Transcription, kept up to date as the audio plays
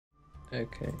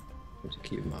Okay. To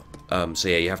keep them up. So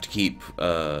yeah, you have to keep.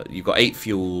 You've got 8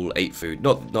 fuel, 8 food.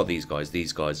 Not these guys.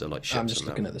 These guys are like ships. I'm just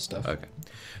looking at the stuff. Okay.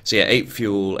 So yeah, 8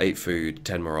 fuel, 8 food,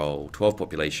 10 morale, 12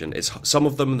 population. It's some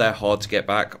of them they're hard to get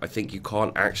back. I think you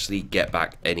can't actually get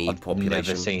back any population. I've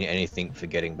never seen anything for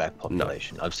getting back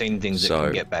population. No. I've seen things that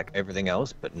can get back everything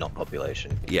else, but not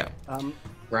population. Yeah.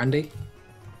 Randy?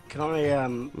 Can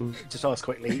I just ask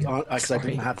quickly, because I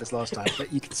didn't have this last time,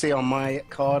 but you can see on my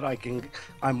card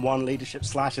I'm 1 leadership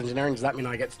 / engineering. Does that mean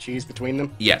I get to choose between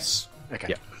them? Yes. Okay.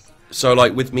 Yeah. So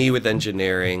like with me with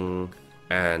engineering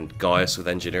and Gaius with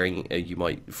engineering, you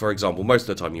might, for example, most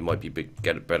of the time you might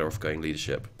get better off going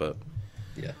leadership, but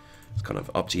yeah, it's kind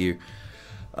of up to you.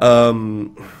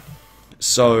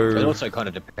 So it also kind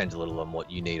of depends a little on what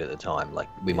you need at the time. Like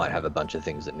we might have a bunch of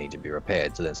things that need to be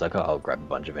repaired, so then it's like, oh, I'll grab a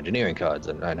bunch of engineering cards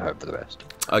and hope for the best.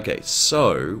 Okay,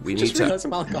 so we need to. Realize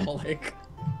I'm alcoholic.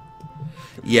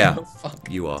 Yeah, oh,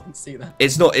 fuck. You are. I can see that.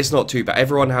 It's not too bad.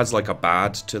 Everyone has like a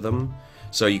bad to them,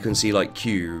 so you can see like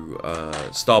Q,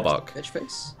 Starbuck. Bitch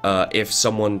face. If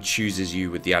someone chooses you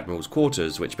with the Admiral's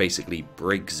Quarters, which basically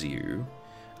brigs you,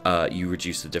 you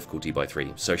reduce the difficulty by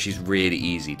 3. So she's really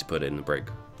easy to put in the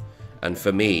brig. And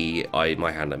for me,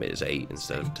 my hand limit is 8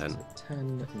 instead of 10.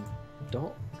 10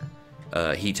 dock.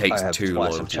 He takes I have 2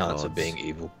 twice loyalty chance cards. of being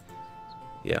evil.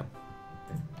 Yeah.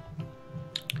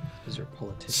 Is there a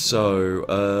politician?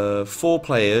 So 4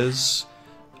 players.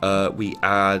 We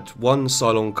add 1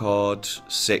 Cylon card.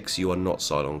 6 you are not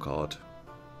Cylon card.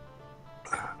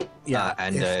 Yeah,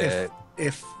 and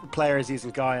if the player is using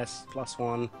Gaius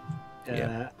 +1,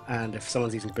 Yeah. and if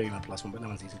someone's using Boomer +1, but no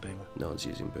one's using Boomer. No one's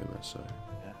using Boomer, so.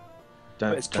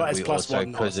 It's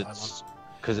 +1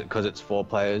 because it's 4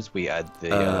 players. We add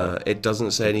the. It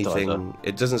doesn't say anything. sympathizer.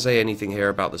 It doesn't say anything here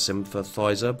about the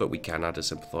sympathizer, but we can add a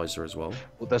sympathizer as well.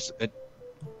 Well, that's it.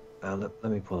 Let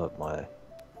me pull up my.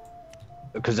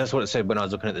 Because that's what it said when I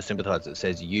was looking at the sympathizer. It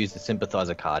says use the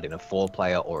sympathizer card in a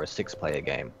 4-player or a 6-player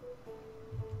game.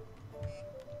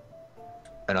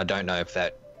 And I don't know if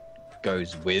that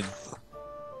goes with,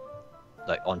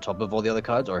 like, on top of all the other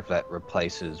cards, or if that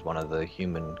replaces one of the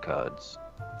human cards.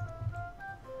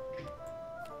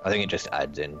 I think it just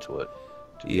adds into it.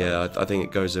 Yeah, I think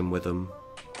it goes in with them.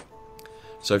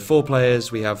 So 4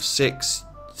 players, we have 6.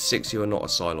 6 you are not a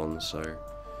Cylon, so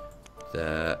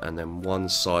there, and then 1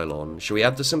 Cylon. Should we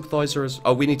add the sympathizer as?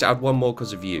 Oh, we need to add 1 more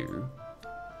because of you.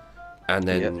 And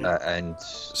then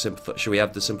should we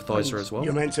add the sympathizer as well?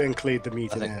 You're meant to include the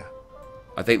mutineer.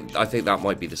 I think that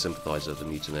might be the sympathizer, the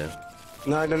mutineer.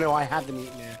 No, I had the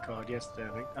mutineer card yesterday,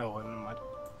 I think. Oh, well, never mind.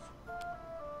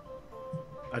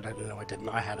 I don't know, I didn't.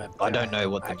 I had a. I don't know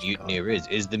what the mutineer is.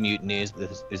 Is the mutineer is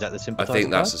that the sympathizer? I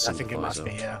think that's card? a sympathizer. I think it must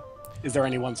be. Yeah. Is there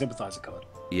only 1 sympathizer card?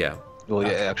 Yeah. Well,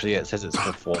 yeah. Actually, yeah. It says it's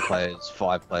for 4 players,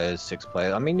 5 players, 6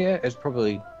 players. I mean, yeah. It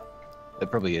probably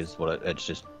is what it's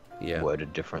just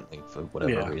worded differently for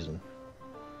whatever reason.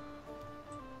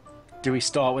 Do we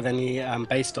start with any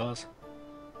base stars?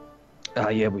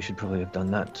 Yeah, we should probably have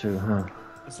done that too, huh?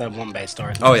 Is there 1 base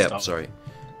star? Oh yeah, sorry.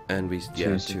 And we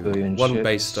 2 civilian 1 ships.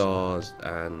 base stars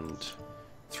and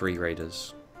 3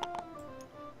 raiders.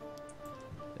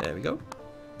 There we go.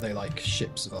 They like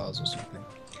ships of ours or something.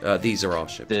 These are our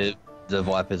ships. The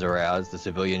Vipers are ours. The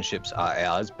civilian ships are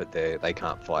ours, but they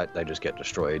can't fight. They just get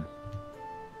destroyed.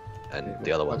 And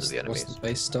the other ones are the enemies. What's the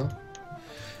base star?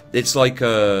 It's like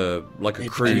a It's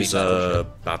cruiser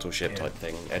battleship type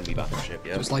thing. Enemy battleship,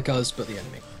 yeah. So it's like us, but the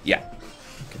enemy. Yeah.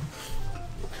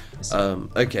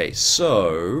 Okay,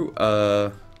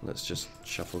 so let's just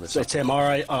shuffle this So up. Tim,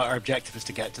 our objective is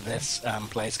to get to this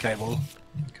place cable.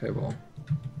 Cobalt.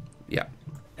 Yeah.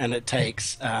 And it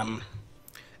takes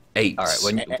 8. All right,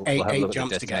 we'll have a eight look at the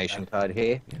jumps to get destination card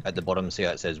here. At the bottom, see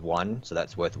how it says 1, so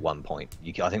that's worth 1 point.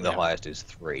 I think the highest is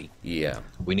 3. Yeah.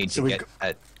 We need So to we've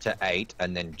get to 8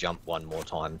 and then jump 1 more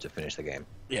time to finish the game.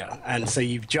 Yeah, and so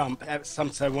you jump.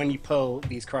 So when you pull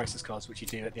these crisis cards, which you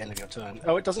do at the end of your turn.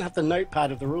 Oh, it doesn't have the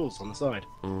notepad of the rules on the side.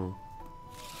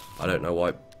 I don't know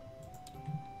why.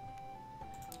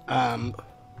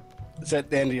 So at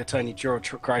the end of your turn, you draw a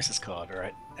crisis card,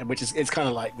 right? Which is, it's kind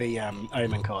of like the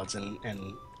Omen cards in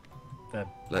the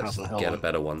Let's House on the Hill get a one.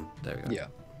 better one. There we go. Yeah.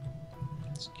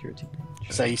 Security.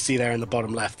 So you see there in the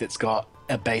bottom left, it's got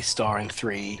a base star and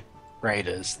 3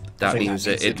 raiders. I That think means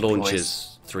it deploys-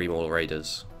 launches 3 more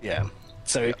raiders. Yeah.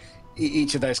 So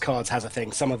each of those cards has a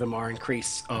thing. Some of them are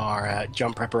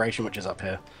jump preparation, which is up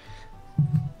here.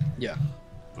 Yeah.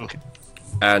 Okay.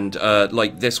 And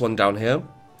like this one down here,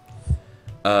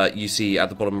 you see at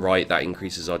the bottom right that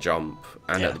increases our jump,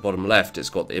 and at the bottom left it's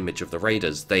got the image of the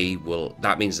raiders.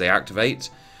 That means they activate.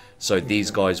 So these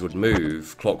guys would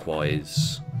move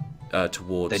clockwise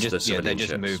towards They the just civilian they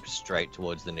just ships. move straight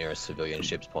towards the nearest civilian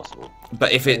ships possible.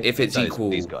 But if it's Those- equal,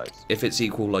 these guys. if it's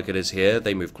equal like it is here,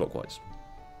 they move clockwise.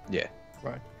 Yeah.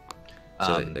 Right.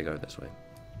 So they go this way.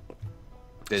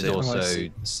 There's So- also, Oh, I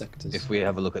see. Sectors. if we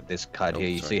have a look at this card Oh, here,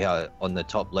 you sorry. see how on the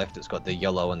top left it's got the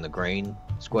yellow and the green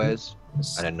squares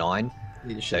and a 9. So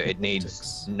Leadership it and needs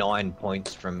politics. 9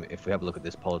 points from. If we have a look at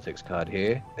this politics card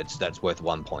here, that's worth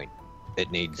 1 point. It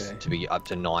needs Okay. to be up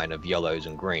to 9 of yellows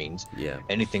and greens. Yeah.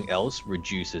 Anything else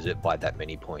reduces it by that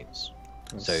many points.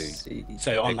 I So- see.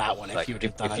 So on that one, if Like, you would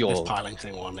have if done you're- this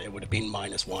piloting one, it would have been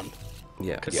 -1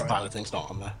 Yeah. because Yeah. the piloting's not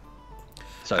on there.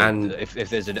 So And- if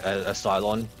there's a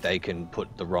Cylon, they can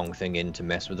put the wrong thing in to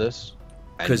mess with us.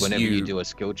 And 'Cause whenever you you- do a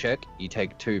skill check, you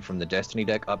take 2 from the Destiny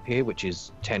deck up here, which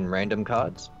is 10 random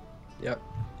cards. Yep.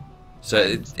 So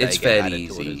And it's they get fairly added to it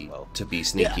as easy well. to be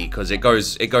sneaky because it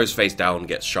goes face down,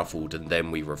 gets shuffled, and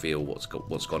then we reveal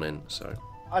what's gone in. So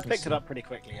I picked it up pretty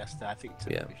quickly yesterday. I think.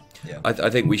 Yeah. Yeah. I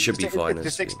think we should be Just, fine. just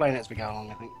as- explain it as we go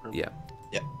along. I think. Yeah.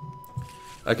 Yeah.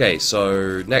 Okay,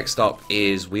 so next up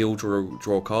is we all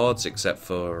draw cards except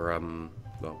for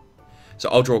well, so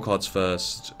I'll draw cards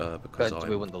first because But do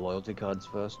we want the loyalty cards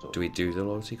first? Or? do we do the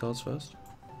loyalty cards first?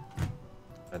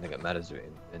 I don't think it matters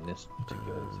in this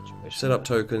particular situation. Set up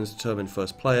tokens, determine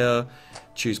first player,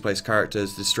 choose place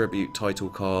characters, distribute title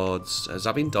cards. Has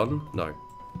that been done? No.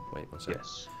 Wait, one second.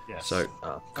 Yes. Yes. So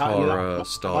Uh, Kara, By the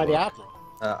Starbuck. admiral.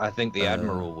 I think the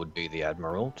admiral would be the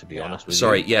admiral, to be Yeah. honest with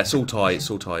Sorry, you. yeah,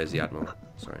 Sultai is the admiral.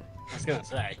 Sorry. I was gonna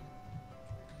say.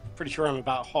 Pretty sure I'm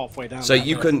about halfway down. So that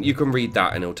you list. can read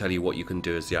that and it'll tell you what you can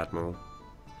do as the admiral.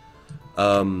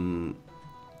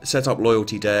 Set up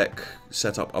loyalty deck,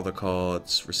 set up other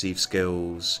cards, receive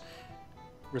skills.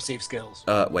 receive skills.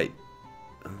 Wait.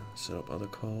 Set up other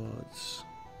cards.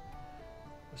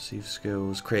 Receive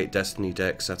skills, create destiny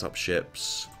deck, set up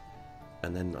ships.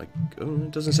 And then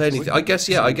it doesn't say anything. I guess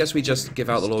I guess we just give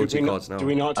out the loyalty do we cards now. Do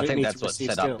we not I do think need that's to what receive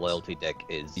set skills? up loyalty deck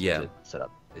is. Yeah. To set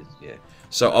up is yeah.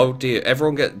 So I'll do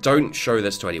everyone don't show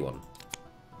this to anyone.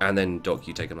 And then Doc,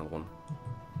 you take another one.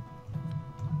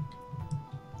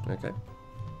 Okay.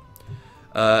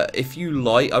 If you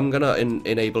like, I'm gonna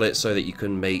enable it so that you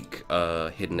can make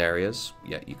hidden areas.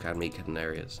 Yeah, you can make hidden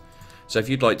areas. So if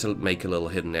you'd like to make a little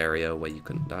hidden area where you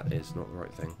can, that is not the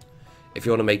right thing. If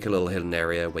you want to make a little hidden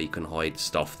area where you can hide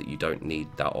stuff that you don't need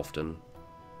that often.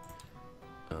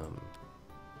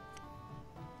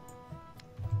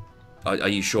 Are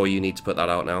you sure you need to put that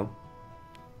out now?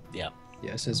 Yeah.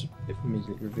 Yeah, it says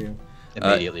immediately reveal.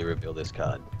 Immediately reveal this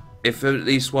card. If at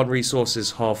least one resource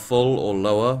is half full or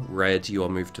lower, red, you are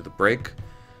moved to the brig.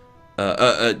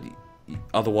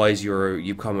 Otherwise,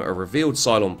 you become a revealed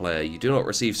Cylon player. You do not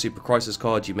receive Super Crisis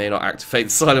card. You may not activate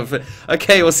the Cylon.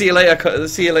 Okay, we'll see you later.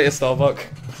 See you later, Starbuck.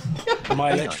 Am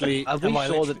I literally? Are we am I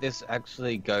sure literally- that this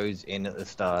actually goes in at the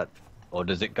start, or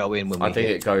does it go in when we I think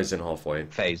hit it goes in halfway.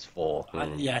 phase 4?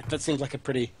 Yeah, that seems like a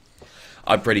pretty.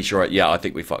 I'm pretty sure. Yeah, I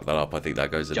think we fucked that up. I think that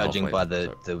goes in Judging halfway. by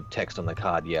the text on the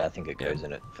card, yeah, I think it goes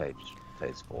in at phase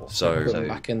 4. So- Put them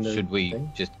back in the should we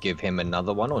thing? just give him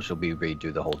another one, or should we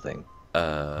redo the whole thing?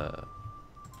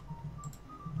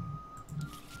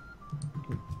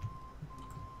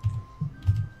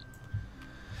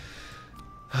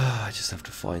 I just have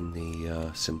to find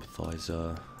the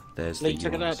sympathizer. There's No, the you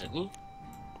took it out, URLs. didn't you?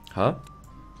 Huh?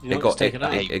 You not just take it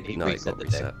out? no, He it reset got the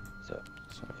reset. deck. So.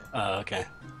 Sorry. Oh, okay.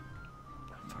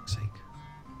 For fuck's sake.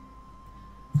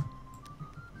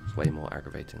 It's way more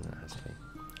aggravating than it has to be.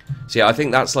 So yeah, I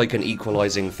think that's like an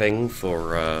equalizing thing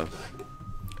for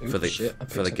the Shit, I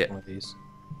for picked the up get. one of these.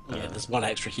 Yeah, there's one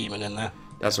extra human in there.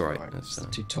 That's all right. Right, That's, it's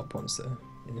the two top ones that are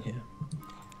in here.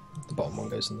 The bottom one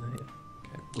goes in there.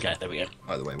 Yeah. Okay, there we go.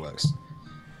 Either way works.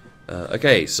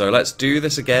 okay, so let's do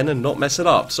this again and not mess it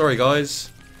up. Sorry, guys.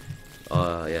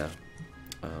 Yeah.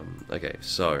 Okay,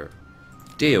 so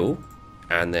deal,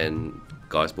 and then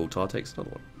Gaius Baltar takes another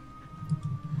one.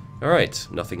 All right,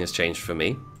 nothing has changed for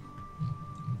me.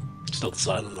 Still the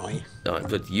silent, are you?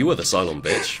 But you were the Cylon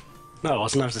bitch. No, I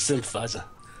wasn't. I was a sympathizer.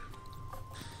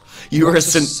 You were a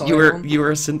What's a Cylon? you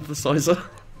were a synthesizer.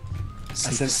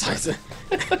 Synthesizer.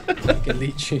 Like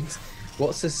elite tunes.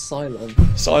 What's a Cylon?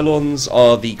 Cylons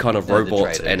are the kind of They're the robot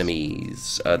traitors.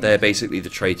 enemies. They're basically the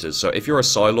traitors. So if you're a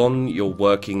Cylon, you're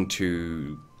working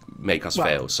to make us Well,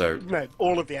 fail. So No,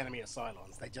 all of the enemy are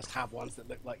Cylons. They just have ones that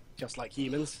look like just like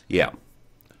humans. yeah,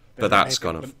 but that's they,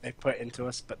 kind of they put into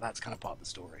us, but that's kind of part of the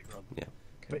story. Rob. yeah.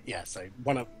 But yeah, so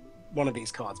one of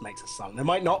these cards makes a Cylon. There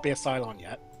might not be a Cylon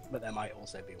yet, but there might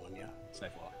also be one. Yeah, so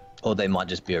far. Or they might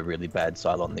just be a really bad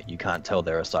Cylon that you can't tell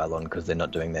they're a Cylon because they're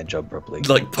not doing their job properly.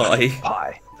 Like pie.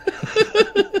 Pie.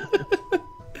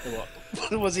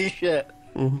 What? Was he shit?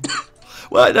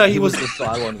 Well, no, He he was was. the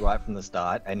Cylon right from the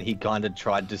start, and he kind of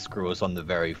tried to screw us on the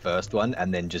very first one,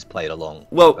 and then just played along.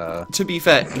 Well, to be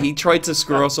fair, he tried to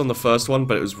screw us on the first one,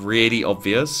 but it was really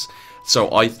obvious.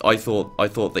 So I thought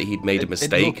that he'd made a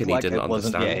mistake and he didn't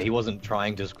understand. Yeah, he wasn't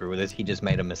trying to screw with us. He just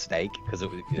made a mistake because it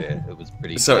was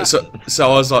pretty. So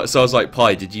I was like,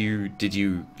 Pi, did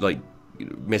you like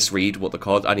misread what the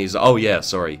card? And he's like, oh yeah,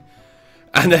 sorry.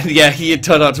 And then yeah, he had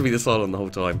turned out to be the Cylon the whole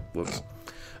time. Whoops.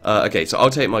 Okay, so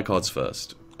I'll take my cards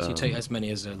first. So you take as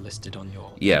many as are listed on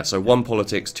your... Yeah, so 1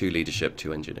 politics, 2 leadership,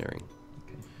 2 engineering.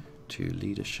 Okay. 2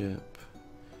 leadership,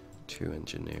 2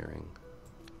 engineering.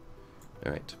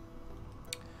 Alright.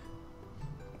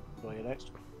 Well, you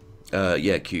next.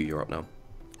 Yeah, Q, you're up now.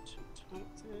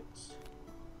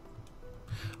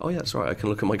 Oh yeah, that's right, I can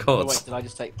look at my Oh, cards. wait, did I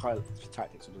just take pilot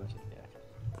tactics or did I take...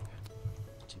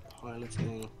 Yeah. To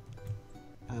piloting.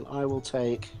 And I will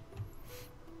take...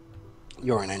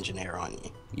 You're an engineer, aren't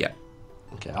you? Yeah.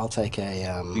 Okay, I'll take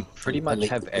a... We pretty much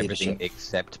have everything leadership.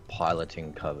 except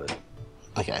piloting covered.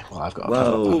 Okay, well, I've got a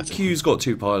Well, piloting. Q's got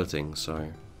 2 piloting,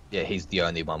 so... Yeah, he's the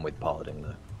only one with piloting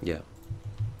though. Yeah.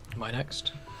 Am I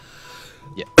next?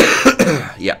 Yeah.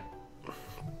 Yeah.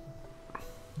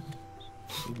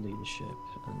 Leadership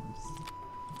and...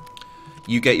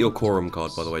 You get your quorum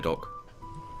card, by the way, Doc.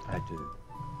 I do.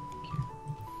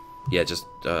 Yeah, just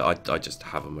I just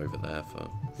have them over there for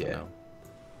Yeah. now.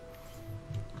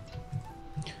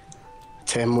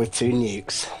 Tim with 2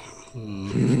 nukes.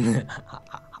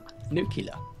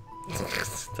 Nuclear.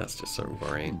 That's just so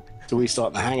worrying. Do we start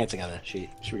in the hangar together? Should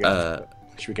we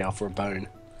go out for a bone?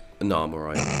 No, I'm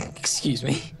alright. Excuse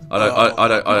me. I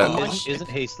don't. Isn't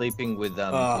he sleeping with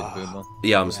Boomer?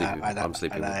 Yeah, I'm Yeah, sleeping. I know, I'm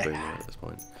sleeping I with know. Boomer at this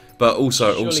point. But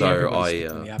also, Surely everybody's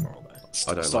sleeping the Admiral,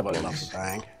 though. I don't Stop like it, nukes.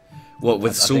 bang. What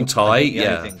with I think Sultai? the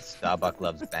Yeah. only thing Starbuck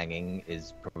loves banging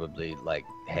is probably like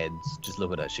heads. Just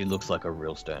look at her. She looks like a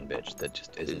real stern bitch that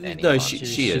just isn't any No, fun. she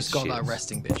She's is. got she that is.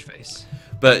 resting bitch face.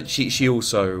 But she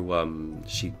also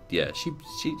she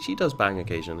does bang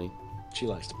occasionally. She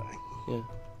likes to bang.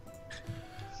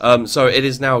 Yeah. So it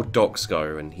is now Doc's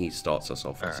go, and he starts us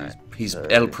off. Alright, He's so-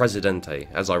 El Presidente,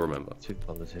 as I remember. 2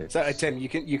 politics. So Tim, you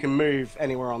can move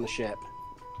anywhere on the ship.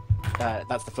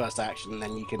 That's the first action, and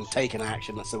then you can take an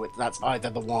action. So that's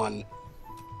either the one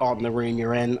on the room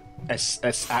you're in, a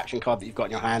action card that you've got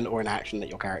in your hand, or an action that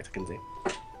your character can do.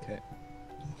 Okay.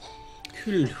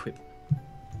 Cool whip.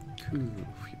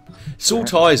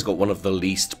 Sultai's got one of the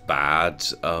least bad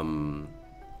things.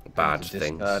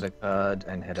 Discard a card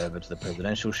and head over to the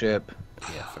presidential ship.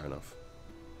 Yeah, fair enough.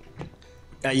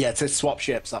 Yeah, to swap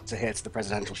ships up to here to the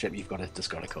presidential ship, you've got to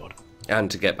discard a card.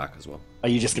 And to get back as well. Are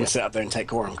you just going to sit up there and take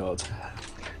quorum cards?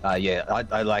 Yeah,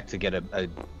 I like to get a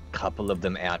couple of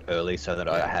them out early so that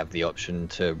I have the option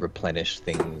to replenish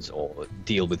things or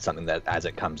deal with something that as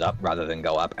it comes up, rather than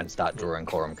go up and start drawing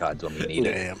quorum cards when we need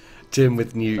it. Yeah. Tim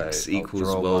with nukes So, I'll equals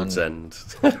draw World's one. End.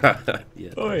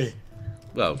 Yeah. Oi.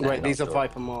 Well, Wait, these are I'll draw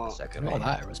Viper Mark. Second Not one.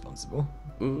 that irresponsible.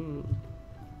 mm,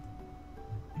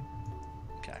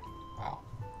 Okay. Wow.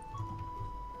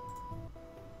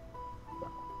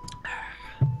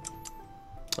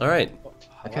 all right.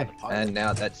 Okay. And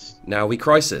now that's Now we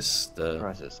crisis. The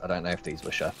crisis. I don't know if these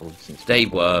were shuffled since they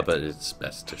were, but it's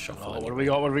best to shuffle. Oh, what anyway. do we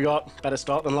got? What do we got? Better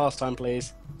start than last time,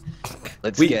 please.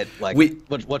 Let's We- get like we-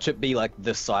 watch it be like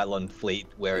the Cylon fleet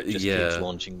where it just Yeah. keeps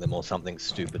launching them or something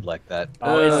stupid like that.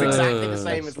 Oh, it's exactly the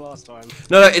same as last time.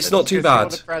 No, it's not too Because you're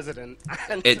bad. the president.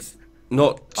 and- It's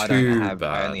not I too don't have.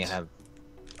 bad.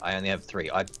 I only have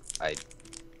 3. I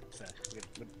So,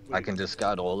 I can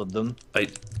discard all of them. I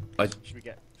Should we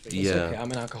get? Yeah. Okay,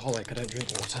 I'm an alcoholic. I don't drink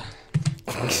water.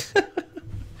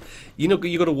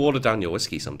 you got to water down your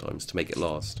whiskey sometimes to make it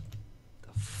last.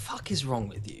 The fuck is wrong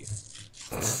with you?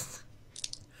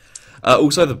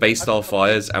 Also, the base star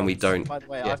fires, and we don't. By the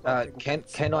way, Yeah. I've got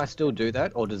Can I still do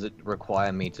that, or does it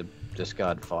require me to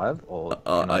discard 5? Or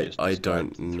can just I discard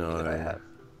don't 3 that I know. have?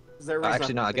 Is there a reason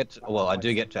Actually, no. I get. To, well, I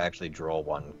do get to actually draw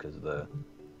one because of the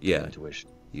Yeah, intuition.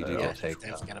 you So do I'll get- take.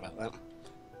 Don't forget about that.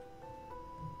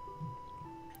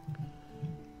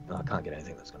 No, I can't get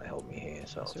anything that's going to help me here,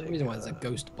 so I'll Is there take. a reason why there's a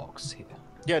ghost box here?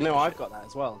 Yeah, no, I've got that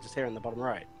as well. Just here in the bottom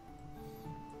right.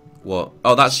 What?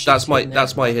 Oh, that's Shit's my hidden there.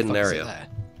 that's my Why the hidden fuck is it area. there?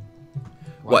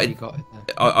 Why What, have you it- got it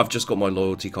there? I've just got my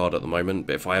loyalty card at the moment,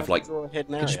 but if I have like, Draw a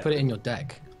hidden You area. just put it in your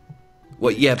deck.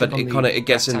 well, yeah, but click on it the kind of it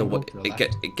gets in the way, rectangle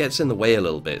to the it gets in the way a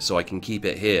little bit, so I can keep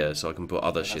it here, so I can put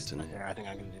other shit in Yeah, here. I think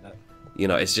I'm gonna do that. You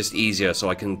know, it's just easier, so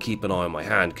I can keep an eye on my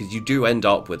hand because you do end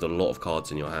up with a lot of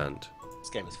cards in your hand. This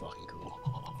game is fucking cool.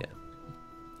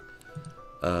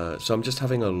 So I'm just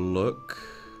having a look.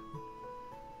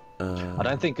 I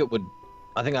don't think it would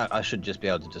I think I should just be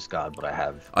able to discard what I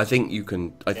have. I think you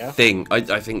can. I Yeah.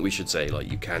 think we should say like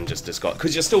you can just discard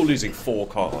because you're still losing 4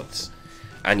 cards,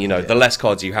 and you know the less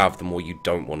cards you have, the more you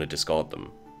don't want to discard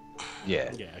them.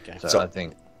 Yeah. Yeah, okay. So I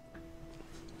think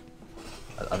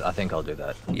I'll do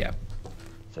that. Yeah.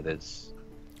 So there's.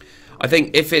 I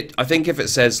think if it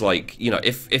says like you know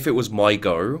if it was my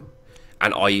go,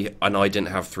 and I didn't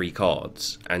have 3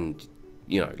 cards and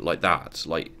you know like that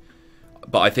like.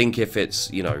 But I think if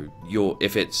it's, you know,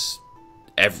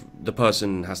 the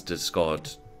person has to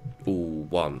discard all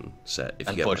 1 set. If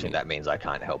you get Unfortunately, that means I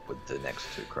can't help with the next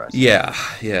 2 crises. Yeah,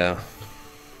 yeah.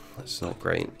 That's not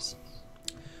great.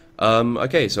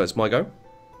 Okay, so it's my go?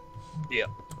 Yeah.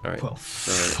 Alright. Well,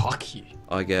 So fuck you.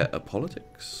 I get a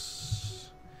politics.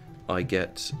 I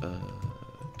get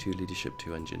 2 leadership,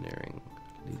 2 engineering.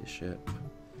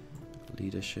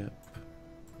 Leadership.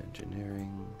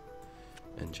 Engineering.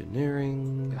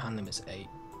 Your hand limit is 8.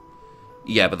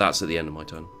 Yeah, but that's at the end of my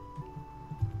turn.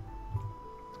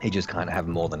 He just can't have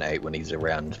more than 8 when he's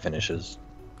around finishes.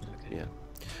 Okay. Yeah.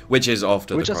 Which is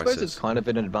after Which the I crisis. suppose is kind of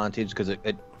an advantage because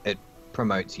it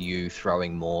promotes you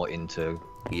throwing more into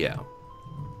Yeah.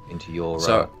 your.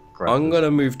 So crisis. I'm gonna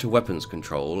move to weapons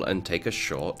control and take a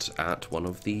shot at one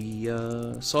of the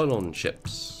Cylon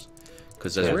ships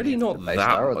because there's Yeah, really not the that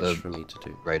Battlestar or much the for me to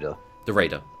do. Raider. The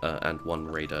Raider and 1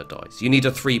 Raider dice. You need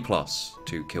a 3+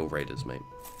 to kill Raiders, mate.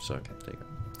 So there you go.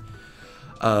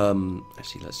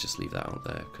 Actually, let's just leave that out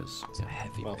there because It's a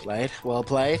heavy Well raid. played. Well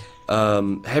played.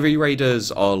 heavy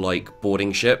raiders are like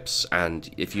boarding ships, and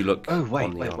if you look Oh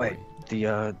on the wait. armory,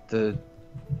 The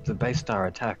base star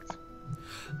attacked.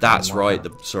 that's Oh my right.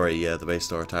 God. The base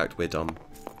star attacked. We're dumb.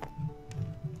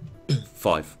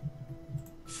 5.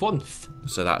 Funth.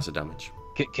 So that's a damage.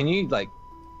 Can you like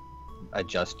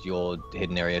adjust your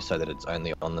hidden area so that it's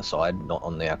only on the side, not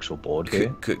on the actual board here?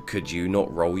 Could you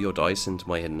not roll your dice into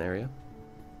my hidden area?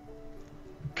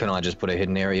 Can I just put a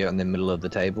hidden area in the middle of the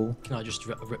table? Can I just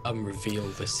reveal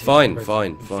this? Fine, re-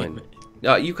 fine, reveal fine. it?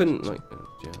 Yeah, you can like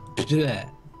yeah. Bleh.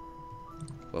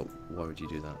 Well, why would you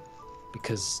do that?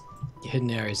 Because your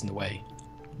hidden area is in the way.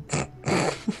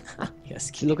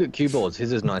 Yes. Look at cue boards.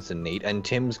 His is nice and neat, and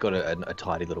Tim's got a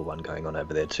tidy little one going on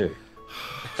over there too.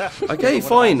 Okay, What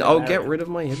fine. about I'll hidden get area? rid of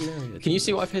my hidden area. Can you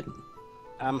see what I've hidden?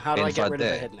 How do I get Inside rid of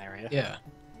there. the hidden area? Yeah.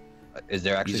 Is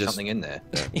there actually just- something in there?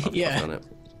 I've Yeah. done it.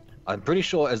 I'm pretty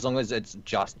sure as long as it's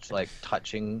just like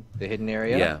touching the hidden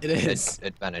area, Yeah. It is.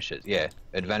 it vanishes. Yeah,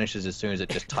 it vanishes as soon as it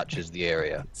just touches the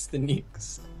area. It's the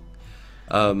nukes.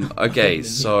 Okay,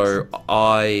 so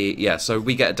so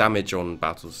we get damage on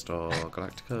Battlestar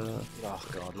Galactica. Oh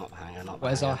god, not the hanger, not the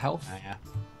Where's hanger. our health? Hanger.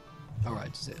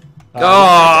 Alright, is it?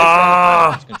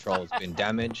 Ah! Its control has been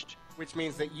damaged. Which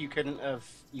means that you couldn't have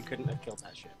killed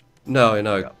that ship.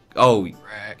 No. Oh,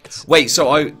 Correct. wait. So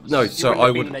I no. You So wouldn't I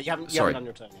have been would. there. You haven't Sorry, done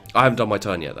your turn yet. I haven't done my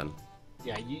turn yet. Then,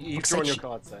 Yeah, you've Looks drawn like your she-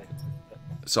 card, so.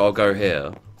 so I'll go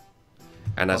here,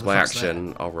 and as the my fuck's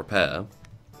action, I'll repair.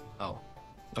 Oh,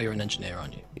 you're an engineer,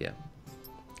 aren't you? Yeah,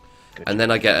 Good and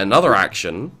then I get another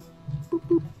action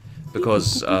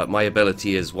because my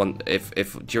ability is one. If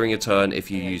during a turn,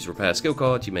 if you use repair skill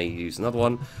card, you may use another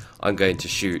one. I'm going to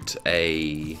shoot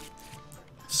a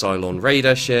Cylon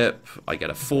Raider ship. I get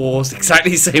a 4,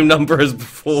 exactly the same number as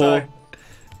before. So,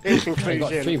 in You got 3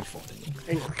 conclusion, before,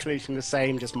 didn't you? the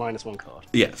same, just -1 card.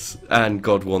 Yes, and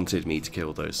God wanted me to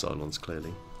kill those Cylons,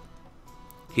 clearly.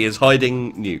 He is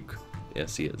hiding nuke.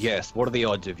 Yes, he is. Yes. What are the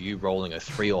odds of you rolling a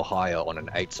 3 or higher on an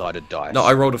 8-sided dice? No,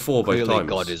 I rolled a 4 both Clearly times.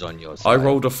 God is on your side. I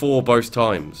rolled a 4 both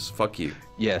times. Fuck you.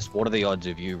 Yes. What are the odds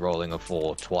of you rolling a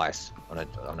 4 twice on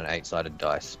an 8-sided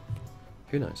dice?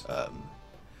 Who knows?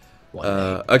 One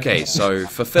day. Okay, so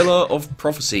Fulfiller of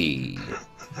Prophecy.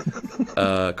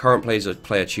 Current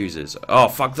player chooses. Oh,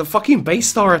 fuck, the fucking base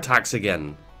star attacks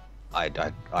again. I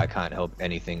can't help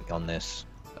anything on this.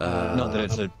 Not that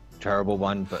it's a terrible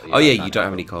one, but Oh, yeah, I you can't don't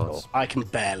have help any it at all. cards. I can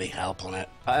barely help on it.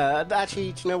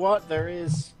 Actually, do you know what? There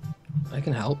is. I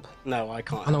can help. No, I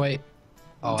can't. Oh no, wait.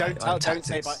 Oh, Don't I'm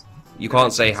say by. tactics. You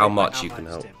can't say how by much you can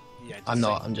help. Tim. Yeah, just I'm say-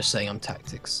 not. I'm just saying I'm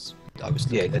tactics. I was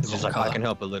Yeah, looking at it's the just wrong like I colour. can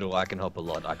help a little, I can help a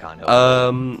lot, I can't help.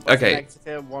 A lot. Okay.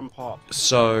 Exeter, 1 pop.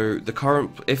 So the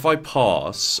current, if I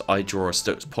pass, I draw a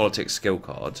politics skill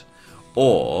card,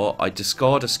 or I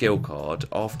discard a skill card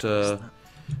after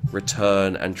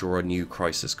return and draw a new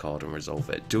crisis card and resolve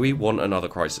it. Do we want another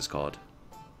crisis card?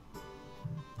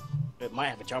 It might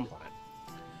have a jump on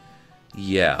it.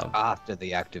 Yeah. After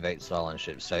the activate Cylon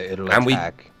ship, so it'll And we-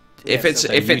 attack. If Yeah, it's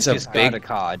so if you it's a discard big a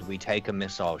card, we take a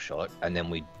missile shot, and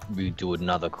then we do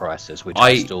another crisis, which I-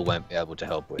 I still won't be able to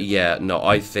help with. yeah, no,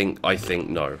 I think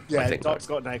no. Yeah, I think no. Doc's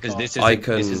got no Because card. this I is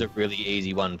this is can- a really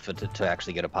easy one to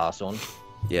actually get a pass on.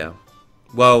 Yeah.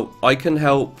 Well, I can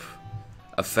help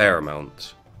a fair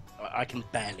amount. I can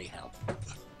barely help.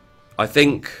 I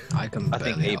think. I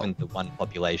think even the one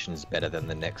population is better than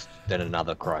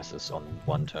another crisis on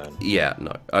one turn. Yeah.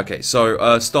 No. Okay.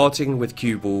 So starting with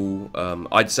Cubal,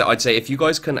 I'd say if you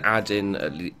guys can add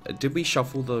in. Did we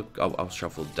shuffle the? I'll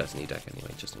shuffle the Destiny deck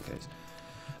anyway, just in case.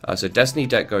 So Destiny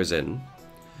deck goes in.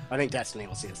 I think Destiny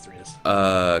will see us through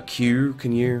this. Q,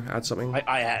 can you add something?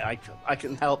 I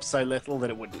can help so little that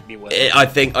it wouldn't be worth it. I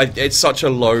think it's such a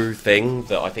low thing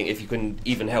that I think if you can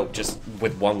even help just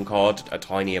with one card, a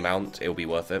tiny amount, it'll be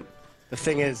worth it. The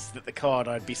thing is that the card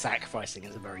I'd be sacrificing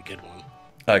is a very good one.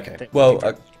 Okay. Well,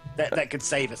 that could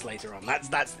save us later on. That's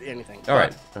the only thing. All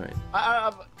right.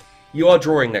 You are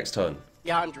drawing next turn.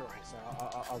 Yeah, I'm drawing, so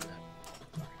I'll do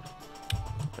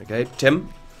it. Okay, Tim.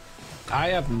 I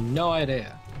have no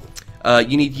idea.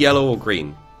 You need yellow or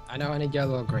green. I know I need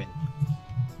yellow or green,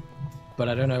 but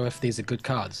I don't know if these are good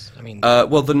cards. I mean,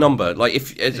 well, the number, like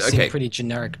if they seem pretty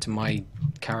generic to my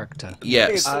character.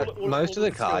 Yes. Most of the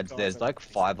cards, there's like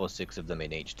 5 or 6 of them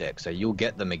in each deck, so you'll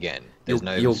get them again.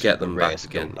 You'll get them rare back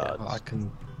again. Yeah. Oh,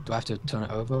 do I have to turn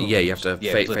it over? Yeah, you have to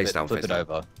face down. Flip it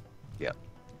over. Yeah.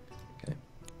 Okay.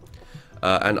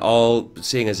 And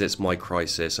seeing as it's my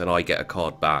crisis and I get a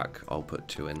card back, I'll put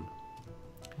 2 in.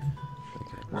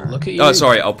 Well, look at you. Oh,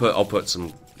 sorry. I'll put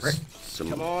some.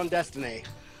 Come on, Destiny.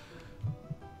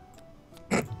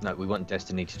 No, we want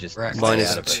Destiny to just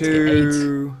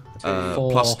 -2,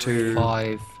 Four, +2,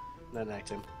 5. No,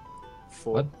 Tim.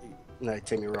 4. What? No,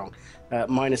 Tim, you're wrong.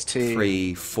 -2.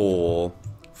 3, 4,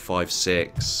 5,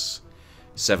 6,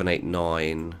 7, 8,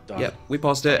 9. Done. Yep, we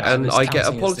passed it, Yeah, and it's I get a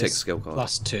counting as politics this skill card.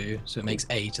 +2, so it makes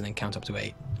 8, and then count up to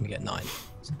 8, and we get 9.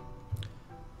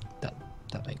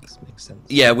 That makes sense.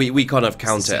 Yeah, we kind of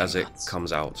count the it same as it maths.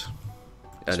 comes out,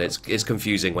 and it's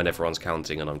confusing when everyone's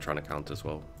counting and I'm trying to count as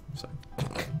well. So.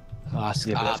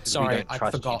 Sorry, I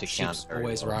trust you forgot. to count Sheep's very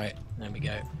always well. right. There we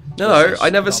go. No, I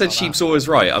never Forgot said about sheep's that. always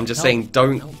right. I'm just No, saying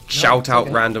don't no, shout it's out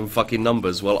okay. random fucking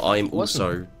numbers while I'm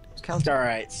also.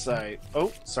 Alright, so...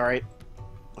 Oh, sorry.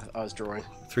 I was drawing.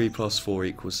 3 + 4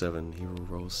 = 7. He will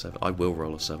roll 7. I will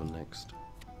roll a 7 next.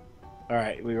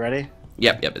 Alright, we ready?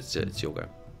 Yep, it's your go.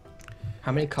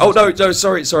 How many Oh cards? no,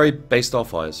 sorry. Base star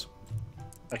fires.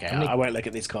 Okay, How many- I won't look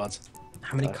at these cards.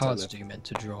 How many That's cards it. do you meant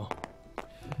to draw?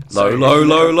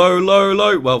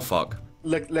 Low. Well, fuck.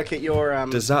 Look at your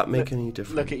Does that make any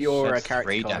difference? Look at your That's character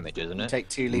 3 card. damage, isn't You it? take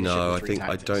 2 leadership No, and I 3 think I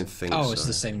tactics. don't think Oh, so. it's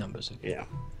the same numbers. Yeah.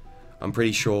 I'm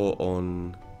pretty sure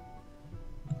on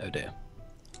Oh dear.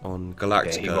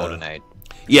 Galactica. Yeah, he rolled an 8.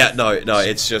 Yeah, no,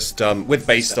 it's just with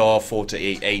base star 4 to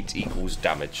 8 equals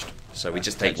damaged. So we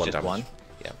just take That's 1 just damage. 1?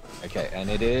 Yeah. Okay, and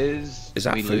it is... Is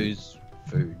that we food? lose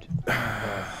food.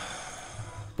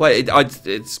 Well,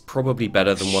 it's probably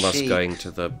better than one us Sheep. going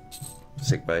to the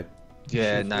sick bay.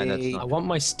 Yeah, no, that's I not... want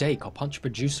my steak. I'll punch a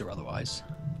producer otherwise.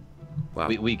 Wow.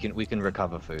 We can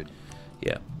recover food.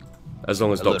 Yeah. As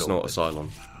long as A Doc's little not a Cylon.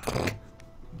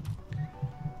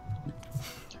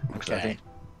 Actually, I Okay. think...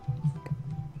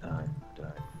 No,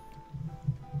 don't.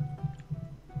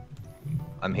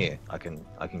 I'm here. I can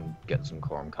get some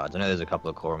quorum cards. I know there's a couple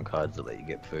of quorum cards that let you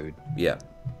get food. Yeah.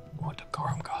 What do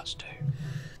quorum cards do?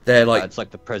 They're like It's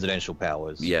like the presidential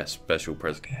powers. yeah, special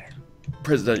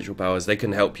presidential powers. They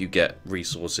can help you get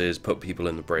resources, put people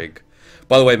in the brig.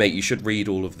 By the way, mate, you should read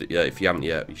all of the. If you haven't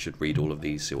yet, you should read all of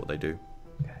these. See what they do.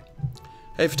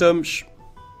 Hey, Ftumsh.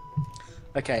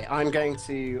 Okay, I'm going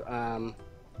to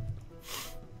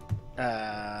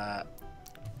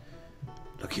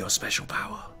Look at your special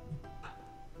power.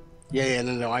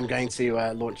 no, I'm going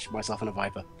to launch myself in a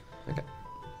Viper. Okay.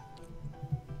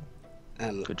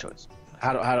 And Good choice.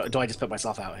 how do I just put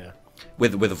myself out here?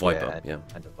 With a Viper, yeah.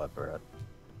 And a Viper out.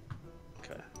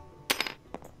 Okay.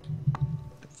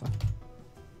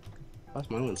 That's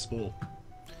my one small.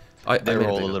 They're made it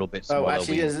all a bigger. Oh, little bit smaller.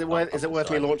 actually, is it worth me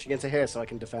launching? launching into here so I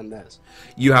can defend theirs?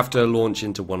 You have to launch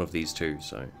into one of these two.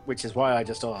 So Which is why I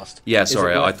just asked. yeah, Is it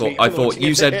sorry. worth me I thought launching you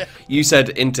into said here? you said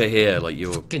into here like you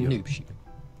were. Fucking noob sheep.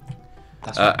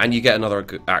 That's And you get another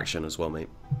action as well, mate.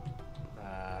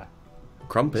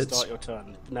 Crumpets. Start your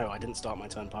turn. No, I didn't start my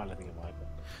turn piloting a Viper.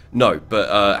 No,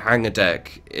 but hang a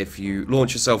deck. If you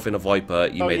launch yourself in a Viper,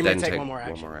 you may then take one more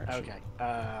action. Okay.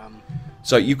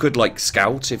 So you could like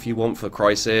scout if you want for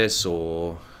crisis,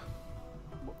 or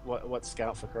What's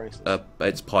scout for crisis?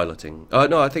 it's piloting.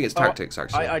 No, I think it's tactics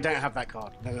actually. I don't have that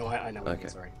card. No, I know. Okay.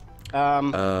 Sorry.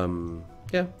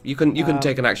 Yeah, you can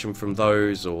take an action from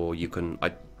those, or you can.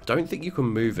 I don't think you can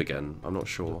move again. I'm not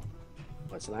sure.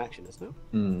 Well, it's an action, isn't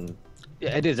it?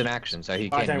 Yeah, it is an action, so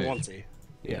he can I don't move. want to.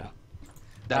 Yeah.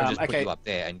 That'll just put okay. you up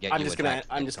there and get I'm you just gonna attacked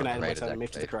I'm just gonna from end the my raiders turn and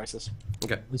move to the activate. crisis.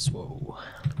 Okay. Whoa.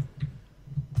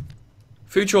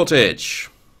 Food shortage.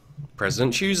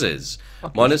 President chooses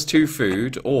 -2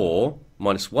 food or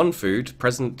 -1 food.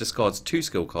 President discards 2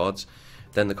 skill cards.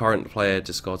 Then the current player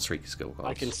discards 3 skill cards.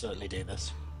 I can certainly do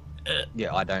this.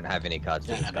 Yeah, I don't have any cards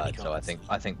to Don't have any discard, so cards.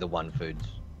 I think the 1 food's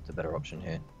the better option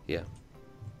here. Yeah.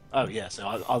 Oh yeah, so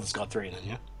I'll discard 3 then,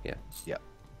 yeah. Yeah. Yeah.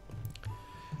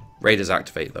 Raiders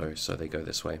activate though, so they go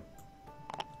this way.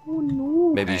 Oh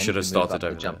no. Maybe you And should have move started up the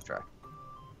over jump there. track.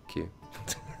 Q.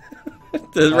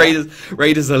 The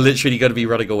Raiders are literally going to be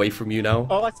running away from you now.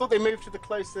 Oh, I thought they moved to the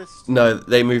closest. No,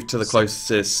 they moved to the closest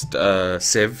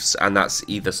civs, and that's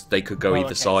either they could go Oh, either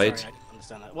okay, side. Sorry, I didn't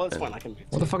understand that. Well, it's fine. I can move.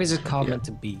 What the fuck is this card meant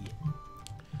to be?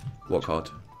 What card?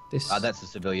 This. That's a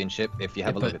civilian ship. If you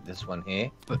have Yeah, a look but- at this one here,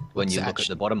 but when what's you it look at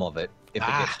the bottom of it, if it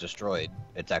gets destroyed,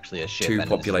 it's actually a ship, 2 and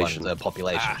population. this one's a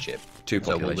population ship. 2 So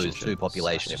we'll population lose 2 ships.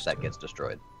 population if that gets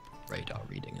destroyed. Radar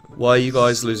reading. At the moment. Why are you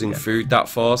guys losing food that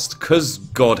fast? Because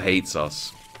God hates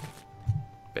us.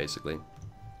 Basically.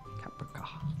 Caprica.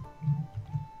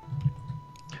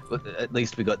 But at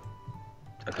least we got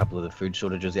a couple of the food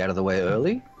shortages out of the way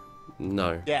early.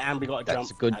 No. Yeah, and we got a That's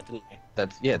jump. good. Didn't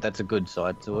we? That's a good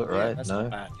side to it, Yeah, right? that's No.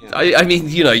 not bad. Yeah. I mean,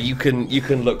 you know, you can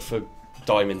look for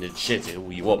diamond and shit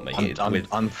all you want, mate.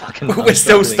 I'm fucking. We're I'm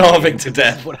still struggling starving here. to This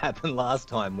is death. what happened last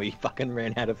time? We fucking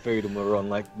ran out of food and we were on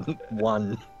like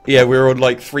 1. Yeah, we were on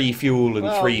like 3 fuel and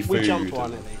Well, 3 we food. jumped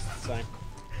one at least. So.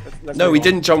 Let's No, move we on.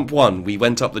 didn't jump 1. We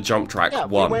went up the jump track Yeah,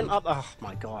 1. we went up. Oh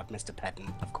my god, Mr.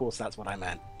 Pedden. Of course, that's what I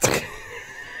meant.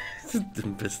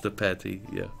 Mr. Petty.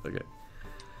 Yeah. Okay.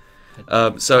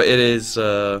 So it is.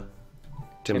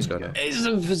 Tim's go now.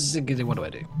 What do I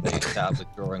do? Start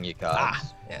withdrawing your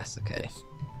cards. Yes. Okay.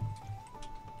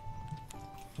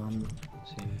 1,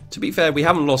 2. To be fair, we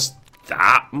haven't lost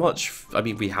that much. I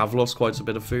mean, we have lost quite a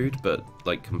bit of food, but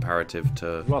like comparative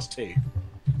to. Lost 2.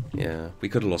 Yeah, we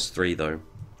could have lost 3 though.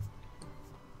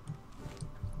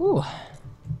 Ooh.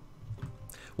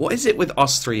 What is it with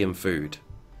us 3 and food?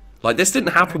 Like this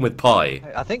didn't happen with pie.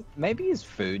 I think maybe is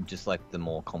food just like the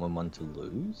more common one to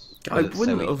lose. I Or is it so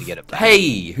wouldn't easy to have. get it back?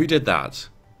 Hey, who did that?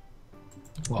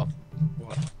 What?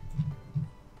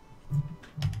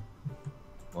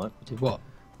 What? You did what?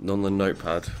 On the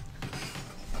notepad.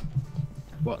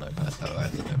 What notepad? Oh, I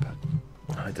have the notepad.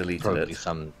 I deleted Probably it.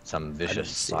 some vicious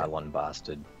see it. Cylon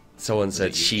bastard. Someone said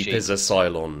you sheep sheep? is a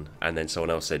Cylon, and then someone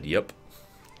else said yep.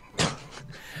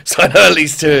 So I know at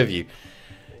least 2 of you.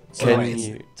 Can Wait,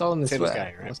 you? It's all in this Tim's way.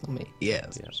 going, right? That's not me. Yeah.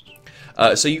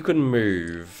 So you can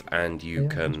move, and you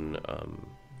can.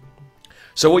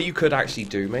 So what you could actually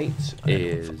do, mate,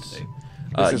 is This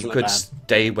you isn't could bad.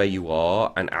 stay where you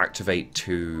are and activate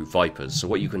 2 Vipers. So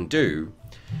what you can do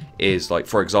is, like,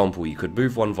 for example, you could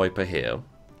move 1 Viper here,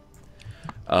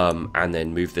 and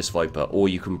then move this Viper, or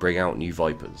you can bring out new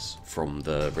Vipers from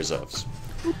the reserves.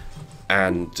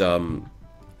 And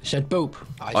Shed boop.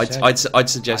 I'd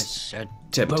suggest shed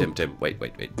Tim, boop. Tim, wait.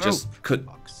 Just could.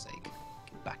 Fuck's sake.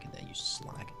 Get back in there, you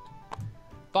slag.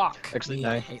 Fuck. Actually, me,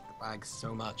 no. I hate the bags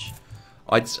so much.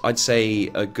 I'd say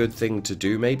a good thing to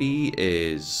do maybe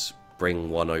is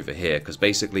bring 1 over here, because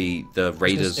basically the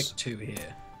Raiders. Stick 2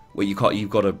 here. Well, you can't.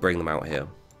 You've got to bring them out here.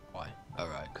 Why? Oh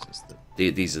right, because it's the.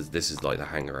 This is like the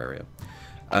hangar area,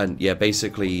 and yeah,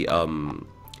 basically,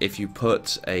 if you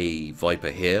put a Viper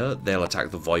here, they'll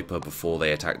attack the Viper before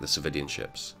they attack the civilian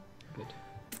ships. Good.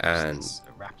 And It's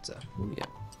a raptor. yeah,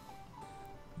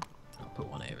 I'll put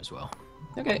 1 here as well.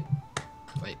 Okay.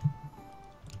 Wait.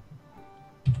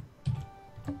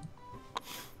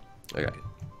 okay.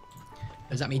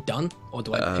 Is that me done, or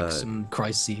do I pick some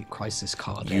crisis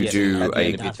card? You Yeah, do at the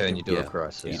end of a your turn, you do yeah, a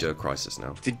crisis. You do a crisis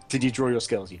now. Did you draw your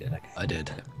skills? You did. Okay. I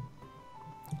did.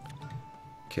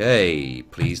 Okay,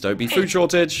 please don't be food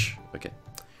shortage. Okay,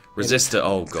 resistor.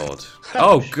 Oh god.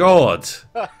 Oh god.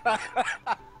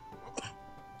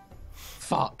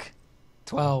 Fuck.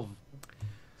 12.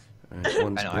 Alright,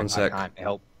 one And I sec. can't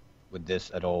help with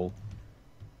this at all.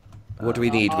 What do we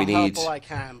need? I'll We need help all I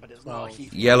can, but it's not a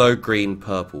huge. yellow, green,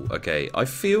 purple. Okay, I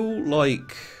feel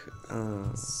like.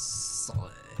 So,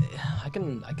 I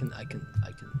can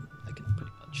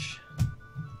pretty much.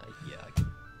 Yeah, I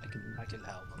can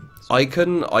help them. I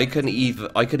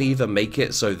can either make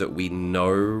it so that we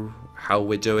know how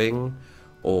we're doing,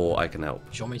 or I can help.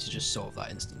 Do you want me to just solve that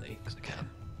instantly? Because I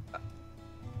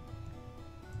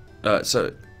can.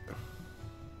 So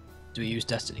Do we use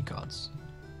destiny cards?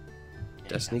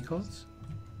 Destiny cards?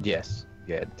 Yes.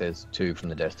 Yeah, there's 2 from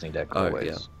the Destiny deck Oh, always.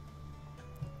 yeah.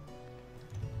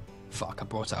 Fuck, I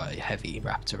brought out a heavy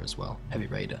raptor as well. Heavy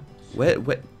raider. Where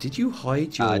did you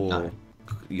hide your No.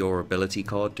 your ability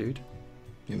card, dude?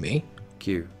 You me?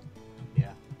 Q.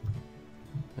 Yeah.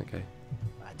 Okay.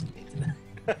 I didn't need to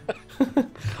know.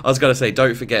 I was gonna say,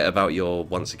 don't forget about your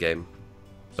once a game,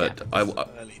 but yeah, it's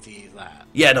early to use that.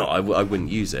 yeah, no, I wouldn't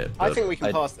use it. I but- think we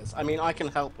can pass this. I mean, I can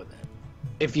help with it.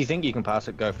 If you think you can pass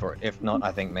it, go for it. If not,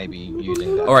 I think maybe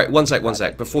using that. All right, one sec.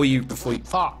 Before you,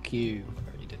 Fuck you. I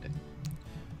already did it.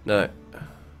 no,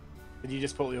 Did you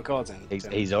just put all your cards in?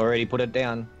 He's already put it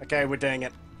down. Okay, we're doing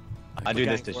it. I do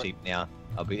We're this going to for it. sheep now.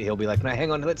 He'll be like, no,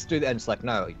 hang on, let's do that. And it's like,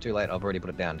 no, too late. I've already put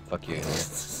it down. Fuck you. What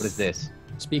is this?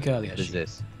 Speak earlier. What is sheep.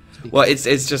 this? Speak well,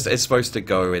 it's supposed to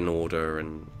go in order,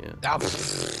 and yeah, Ah,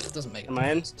 it doesn't make Am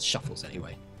I in? it shuffles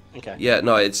anyway. Okay. yeah,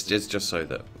 no, it's just so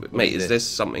that, mate, is is this? this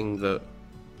something that?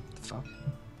 The fuck?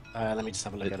 Let me just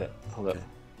have a look at it. Hold up.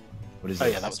 What is Oh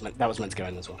this? yeah, that was meant to go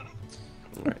in as well.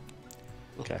 All right,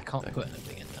 Okay. I can't put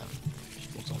anything in there. Just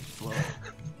falls on the floor.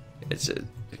 it's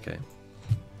okay.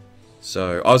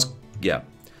 So I was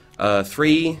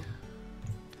 3,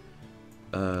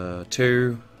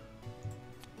 2,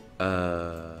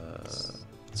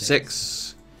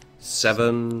 6,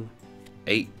 7,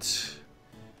 8,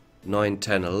 9,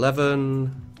 10,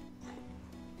 11,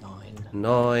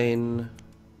 9,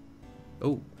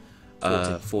 oh,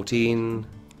 14,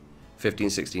 15,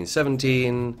 16,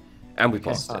 17, and we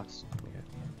passed it. Pass.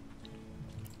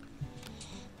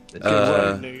 Good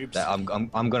Uh, work, noobs.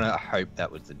 I'm gonna hope that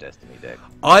was the Destiny deck.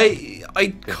 I 'Cause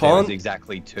there was can't.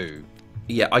 exactly 2.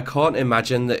 Yeah, I can't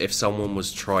imagine that if someone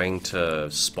was trying to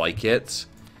spike it,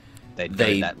 They'd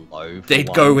They- go that low. For they'd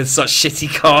one. go with such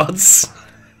shitty cards.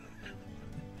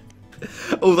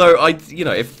 Although if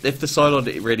the Cylon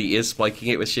really is spiking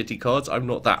it with shitty cards, I'm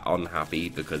not that unhappy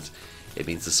because it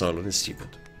means the Cylon is stupid.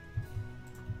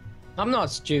 I'm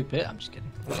not stupid. I'm just kidding.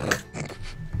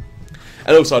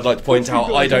 And also, I'd like to point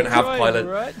out I don't have Trying, pilot.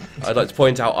 right? I'd like to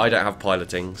point out I don't have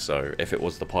piloting, so if it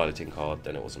was the piloting card,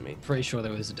 then it wasn't me. Pretty sure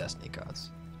there was a Destiny cards.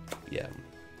 Yeah.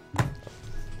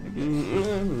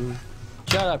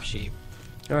 Shut up, sheep.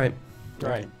 All right.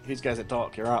 Right. Who's goes at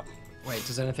dark? You're up. Wait,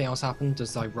 does anything else happen?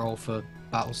 Does I roll for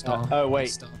Battlestar? oh,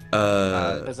 wait. Star?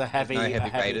 There's a heavy. No a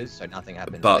heavy raiders, so nothing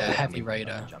happens. But- there. Yeah, heavy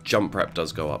raider. Jump prep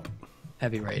does go up.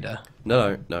 Heavy raider.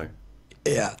 No.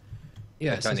 Yeah.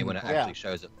 Yeah. It's only when it Yeah. actually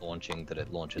shows it launching that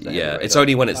it launches. A Yeah, heavy it's raider.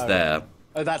 only when it's Oh. there.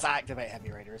 Oh, that's activate heavy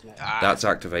raider, isn't it? That's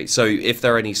activate. So if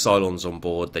there are any Cylons on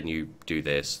board, then you do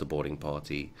this, the boarding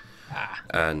party,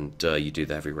 and you do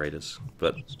the heavy raiders.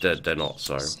 But they're not.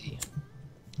 So See.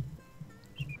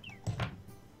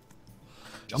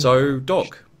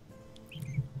 Doc,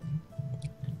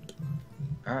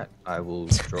 All right, I will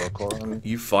draw a quorum.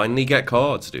 you finally get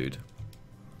cards, dude.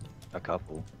 A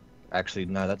couple. Actually,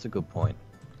 no, that's a good point.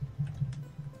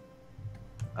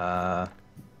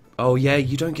 Oh yeah,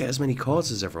 you don't get as many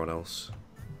cards as everyone else.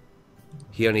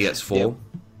 He only gets 4.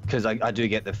 Because I do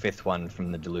get the 5th one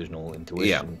from the delusional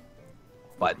intuition.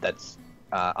 But that's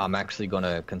I'm actually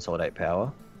gonna consolidate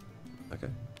power Okay.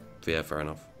 Yeah, fair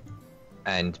enough.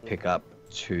 and pick up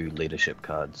 2 leadership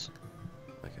cards.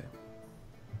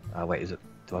 Okay. Wait, is it?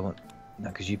 Do I want? No,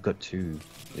 because you've got 2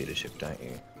 leadership, don't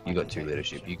you? You got 2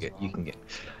 leadership. You can get.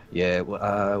 Yeah.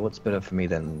 What's better for me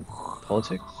than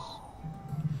politics?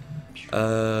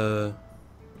 Yeah,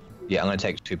 I'm gonna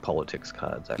take 2 politics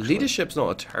cards. Actually, Leadership's not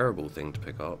a terrible thing to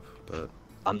pick up, but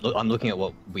I'm looking at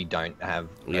what we don't have.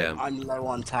 yeah. I'm low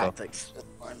on tactics at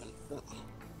the moment.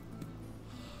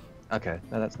 Okay,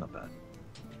 no, that's not bad.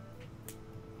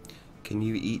 Can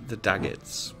you eat the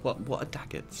daggets? What are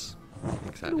daggets?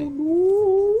 Exactly.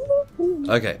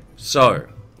 Okay, so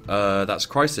that's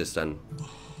Crisis then.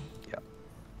 Yeah,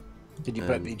 Did you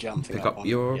put the jump for Pick that up one?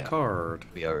 your Yeah. card.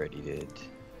 we already did.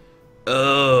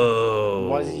 Oh.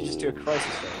 Why did you just do a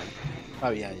crisis then? Oh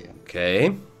yeah.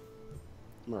 Okay.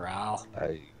 Morale.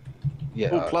 Yeah.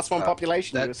 Oh, +1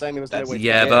 population. You that- were saying there was no that's- way. to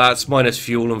Yeah, get but it. that's minus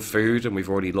fuel and food, and we've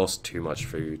already lost too much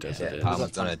food as it is. I'm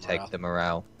That's gonna morale. take the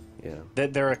morale. Yeah.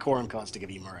 There are quorum cards to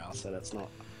give you morale, so that's not.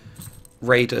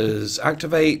 Raiders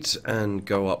activate and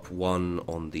go up 1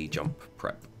 on the jump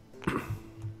prep.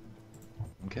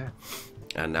 Okay.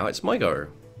 And now it's my go.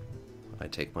 I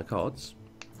take my cards.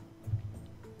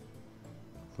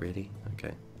 Really?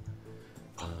 Okay.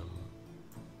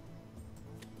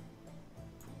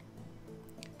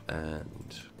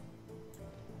 And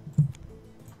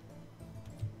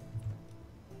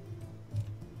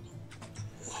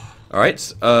all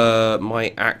right.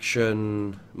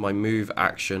 My move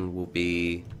action will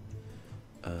be.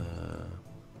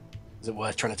 Is it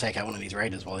worth trying to take out one of these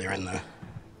raiders while you're in there?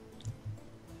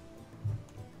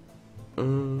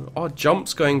 Our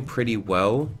jump's going pretty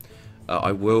well.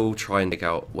 I will try and take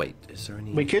out. Wait, is there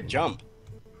any? We could jump.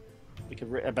 We could.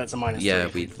 I bet it's a -3. Yeah,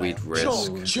 if we we'd fail.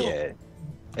 risk. Yeah.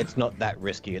 It's not that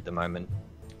risky at the moment.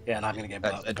 Yeah, and I'm gonna get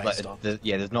blocked based on.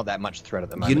 There's not that much threat at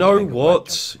the moment. You know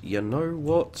what? You know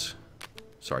what?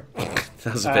 Sorry,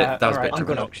 that was a bit. That was a bit. I'm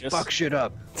gonna Obnoxious. fuck shit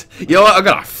up. You know what? I'm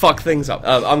gonna fuck things up.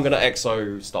 I'm gonna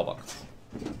exo Starbucks.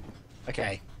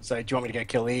 Okay, so do you want me to go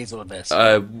kill these or this?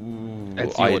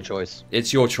 It's your choice.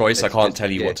 It's your choice. I can't tell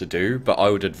you what to do, but I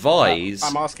would advise.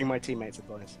 I'm asking my teammates'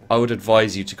 advice. I would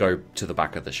advise you to go to the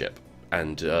back of the ship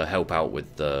and help out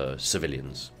with the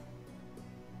civilians.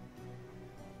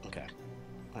 Okay.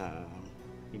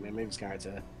 You may move his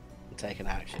character and take an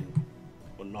action,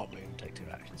 or not move and take 2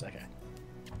 actions. Okay.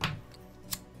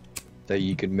 So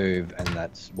you could move, and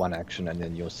that's 1 action, and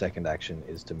then your second action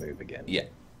is to move again. Yeah.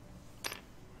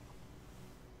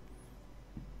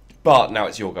 But now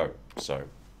it's your go, so.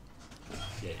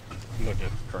 Yeah, you got to do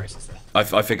a crisis there.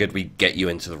 I figured we'd get you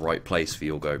into the right place for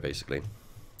your go, basically.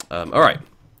 Alright.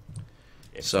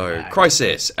 So,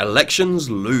 crisis. Elections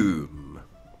loom.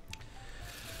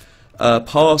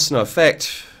 Pass, no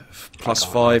effect.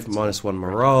 +5, -1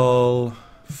 morale.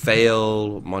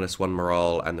 Fail, -1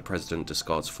 morale, and the president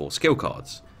discards 4 skill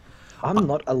cards. I'm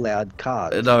not allowed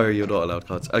cards. No, you're not allowed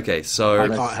cards. Okay, so. I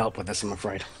can't help with this, I'm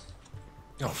afraid.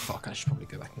 Oh fuck! I should probably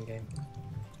go back in game.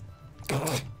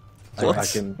 What? I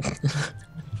can...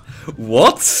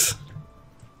 What? Is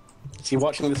he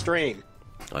watching the stream?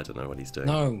 I don't know what he's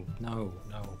doing. No.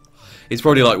 He's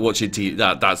probably like watching TV.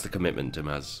 That's the commitment Tim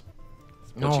has.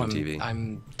 No, Watching TV.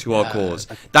 I'm To our cause.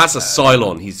 That's a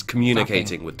Cylon. He's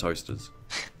communicating with toasters.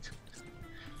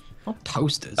 not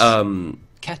toasters.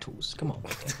 Kettles. Come on,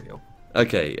 Gabriel.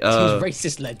 Okay. Seems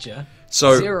racist ledger.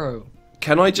 So 0.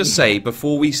 can I just say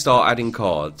before we start adding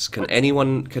cards, can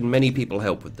many people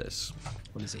help with this?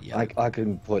 What is it? Yeah. I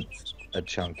can put a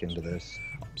chunk into this.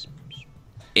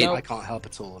 I can't help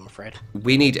at all, I'm afraid.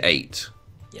 We need 8.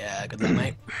 Yeah, good luck,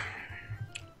 mate.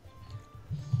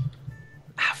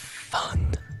 Have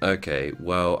fun. Okay.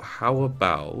 Well, how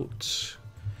about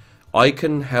I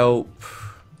can help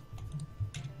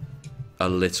a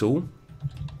little,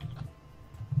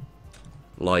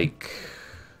 like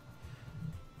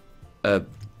a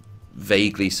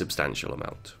vaguely substantial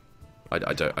amount. I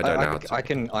don't know how to.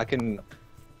 I can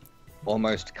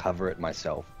almost cover it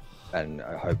myself, and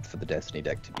I hope for the Destiny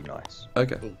deck to be nice.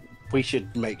 Okay. We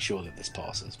should make sure that this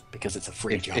passes, because it's a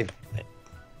free jump.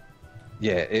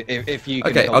 If you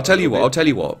can Okay, help I'll tell a you little what. I'll bit, tell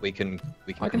you what. we can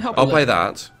I can help. I'll play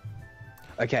that.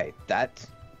 Okay, that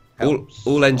All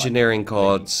helps. engineering Like,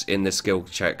 cards in this skill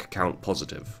check count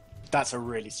positive. That's a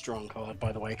really strong card,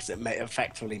 by the way, because it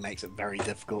effectively makes it very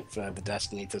difficult for the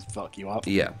Destiny to fuck you up.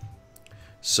 Yeah.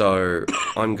 So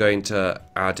I'm going to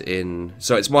add in.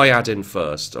 So it's my add in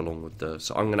first, along with the.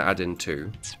 So I'm going to add in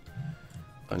 2.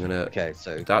 I'm going to. Okay,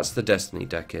 so That's the Destiny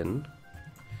deck in.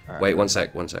 alright. Wait, one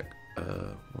sec.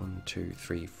 1, 2,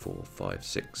 3, 4, 5,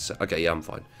 6. Okay, yeah, I'm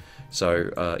fine.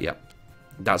 So yeah,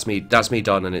 that's me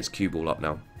done, and it's cue ball up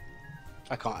now.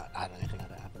 I can't add anything, I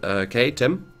don't have it. Okay,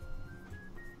 Tim.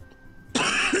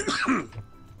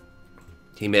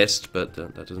 He missed, but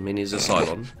that doesn't mean he's a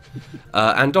Cylon.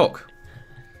 And Doc.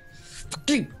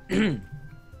 I'm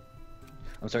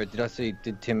sorry.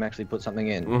 Did Tim actually put something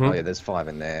in? Mhm. Oh yeah, there's 5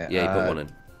 in there. Yeah, he put 1 in.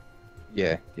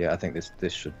 Yeah. I think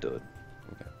this should do it.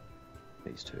 Okay.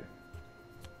 These 2.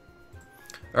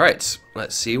 All right,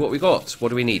 let's see what we got. What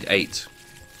do we need? 8.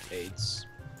 AIDS.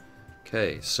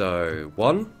 Okay, so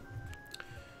 1,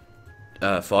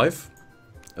 5.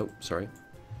 Oh, sorry.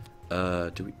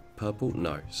 Do we purple?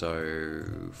 No. So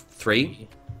 3.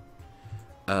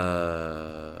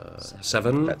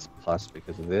 7. That's plus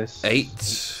because of this.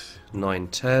 8, 9,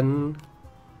 10.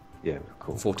 Yeah,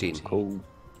 cool. 14. Cool.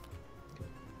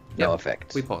 Yep, No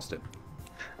effect. We passed it.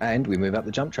 And we move up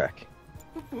the jump track.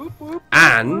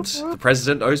 And the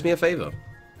president owes me a favor.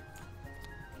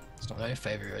 It's not really a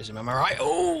favour, is it? Am I right?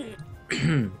 Oh!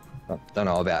 I don't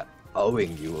know about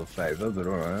owing you a favor, but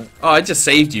alright. Oh, I just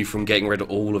saved you from getting rid of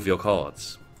all of your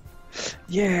cards.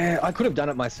 Yeah, I could have done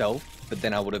it myself, but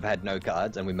then I would have had no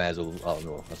cards, and we may as well. Oh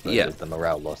no, I suppose Yeah. there's the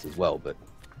morale loss as well. But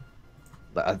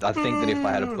I think that if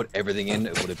I had to put everything in,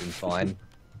 it would have been fine.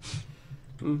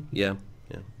 Yeah.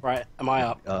 Right, am I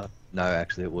up? No,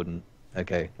 actually, it wouldn't.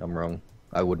 Okay, I'm wrong.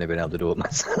 I wouldn't have been able to do it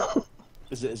myself.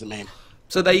 Is it me?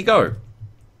 So there you go.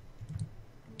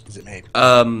 Is it me?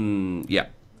 Yeah.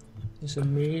 It's a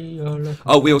me.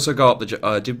 Oh, we also go up the.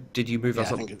 Did you move Yeah,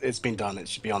 us I up? think it's been done. It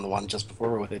should be on the one just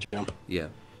before with a jump. Yeah.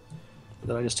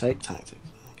 Did I just take tactics?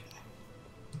 Okay.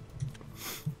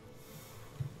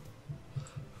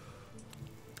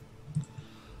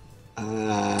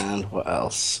 And what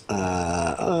else?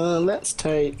 Let's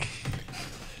take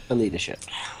a leadership.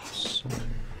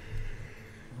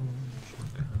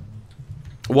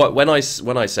 when I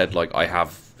said like I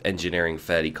have engineering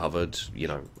fairly covered, you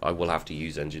know, I will have to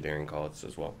use engineering cards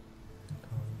as well.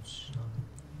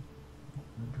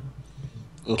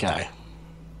 Okay.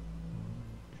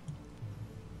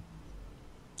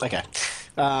 Okay.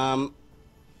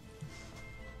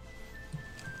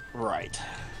 Right.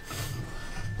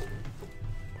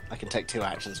 I can take 2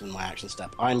 actions with my action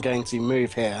step. I'm going to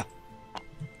move here.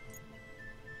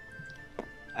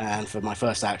 And for my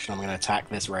first action, I'm going to attack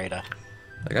this raider.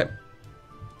 Okay.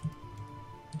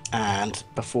 And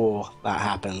before that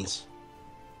happens,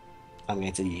 I'm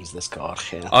going to use this card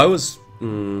here. I was...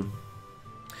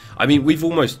 I mean, we've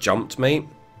almost jumped, mate.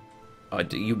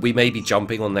 We may be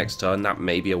jumping on next turn. That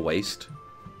may be a waste.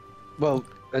 Well,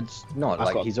 it's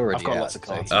not. He's already I've got out. lots of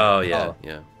cards. Oh, yeah,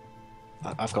 yeah.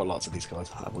 I've got lots of these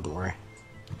cards. I wouldn't worry.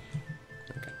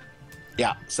 Okay.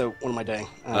 Yeah, so what am I doing?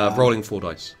 Rolling 4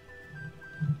 dice.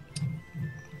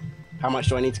 How much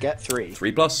do I need to get? 3.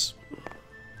 3 plus.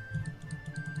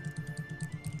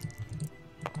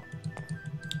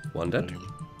 1 dead.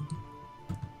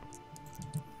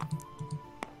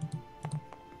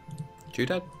 2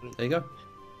 dead. There you go.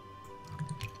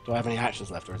 Do I have any actions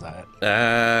left, or is that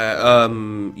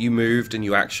it? You moved and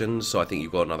you actioned, so I think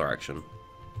you've got another action.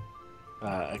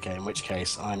 Okay, in which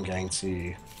case I'm going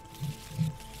to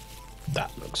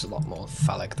That looks a lot more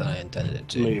phallic than I intended it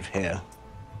to. move here.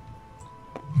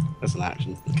 As an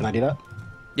action. Can I do that?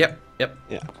 Yep, yep.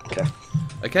 Yeah, okay.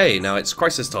 Okay, now it's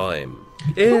crisis time.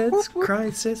 It's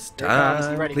crisis guys,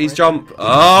 you time. ready Please for it? jump.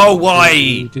 Oh,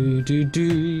 why?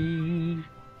 Do.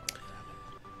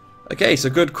 Okay, so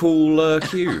good, cool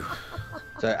Q.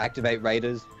 So activate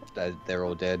raiders. They're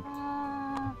all dead.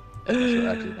 So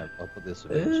actually, no, I'll put this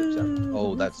surveillance ships out.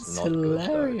 Oh, that's not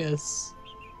hilarious.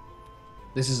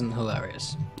 This isn't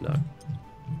hilarious. No.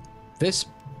 This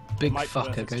big Might be worth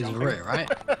fucker its goes jumping. over it,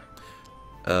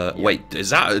 right? Wait, is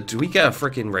that... Do we get a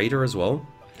freaking raider as well?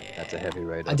 good. That's a heavy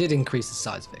raider. I did increase the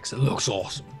size of it because it looks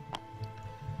awesome.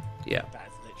 Yeah. That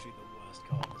is literally the worst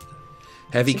card.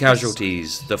 Heavy It's-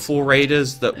 casualties. The 4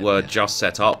 raiders that were just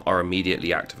set up are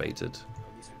immediately activated. At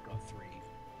least we've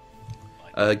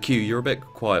got 3. Q, you're a bit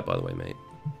quiet, by the way, mate.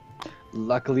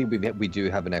 Luckily, we do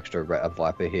have an extra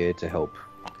Viper here to help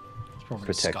It's probably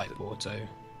Protect Skype auto.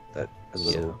 that a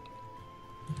little.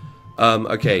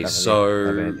 Okay, Don't so...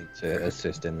 really have anything to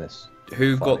assist in this.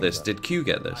 Who got fighting, this? but- Did Q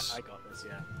get this? I got this,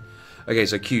 yeah. Okay,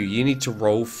 so Q, you need to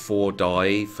roll 4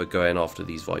 die for going after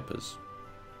these Vipers.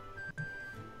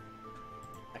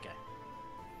 Okay.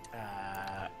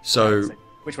 So,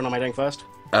 Which one am I doing first?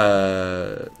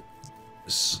 if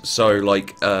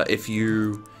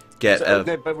you get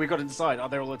But we've got to decide, are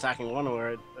they all attacking one,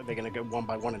 or are they going to go one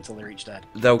by one until they're each dead?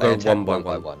 they'll They go attack one by one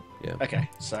by one. one. Yeah. Okay,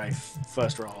 so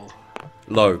first roll.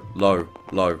 Low, low,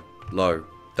 low, low.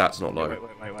 That's not low.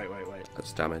 Wait.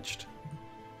 That's damaged.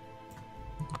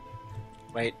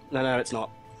 Wait, no, it's not.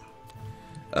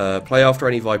 Play after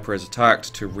any Viper is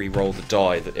attacked to re-roll the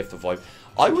die that if the Viper...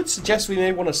 I would suggest we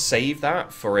may want to save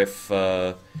that for if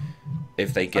they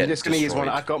get I'm just going to use one.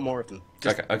 destroyed. I've got more of them.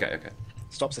 Just Okay.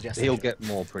 stop suggesting. He'll it. get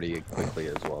more pretty quickly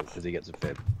as well because he gets a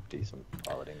fair decent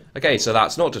piloting. Okay, so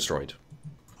that's not destroyed.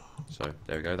 So,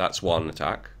 there we go. That's 1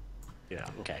 attack. Yeah,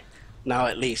 okay. Now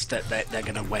at least they're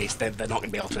going to waste. They're not going to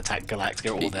be able to attack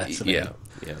Galactica or their civilian.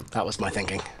 Yeah. That was my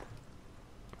thinking.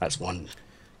 That's 1.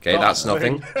 Okay, Oh, that's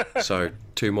sorry. nothing. So,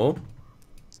 2 more.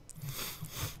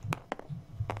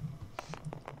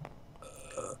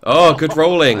 Oh, good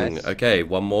rolling. Nice. Okay,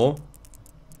 1 more.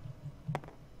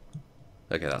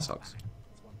 Okay, that sucks.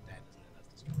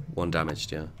 1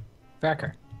 damaged, yeah.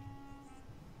 Backer.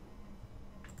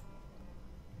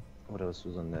 What else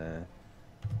was on there?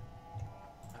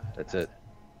 That's it.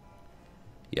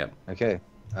 Yep. Okay.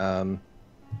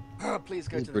 Please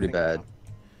go This is to the pretty thing bad. now.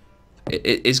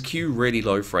 Is Q really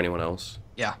low for anyone else?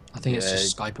 Yeah, I think it's Yeah,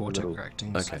 just Skype a auto little-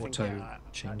 correcting. Okay. I think, Auto yeah,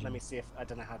 changing. let me see if I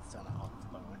don't know how to turn that off.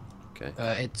 By the way.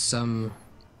 Okay. It's Fucking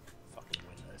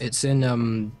Windows. it's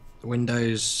in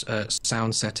Windows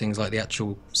sound settings, like the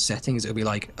actual settings. It'll be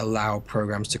like allow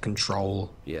programs to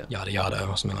control Yeah. yada yada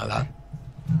or something like that.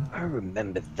 I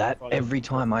remember that. Every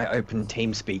time I opened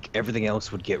TeamSpeak, everything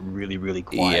else would get really, really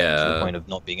quiet to Yeah. the point of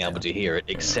not being able to hear it,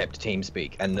 except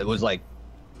TeamSpeak. And it was like,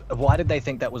 why did they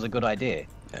think that was a good idea?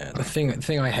 The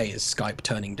thing I hate is Skype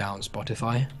turning down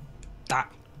Spotify.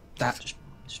 That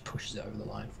just pushes it over the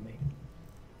line for me.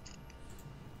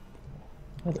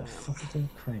 Where the fuck is the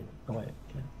crane? Oh wait,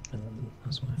 okay.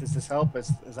 That's why. Does this help?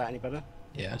 Is that any better?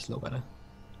 Yeah, it's a little better.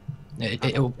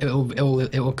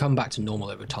 It will come back to normal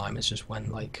over time. It's just when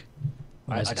like.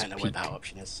 when I there's don't know this where peak. that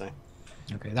option is, so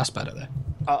Okay, that's better there.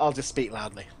 I'll just speak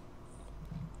loudly.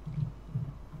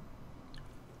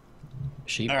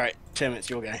 Sheep. All right, Tim, it's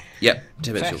your go. Yep,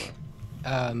 Tim, it's Fair.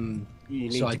 your You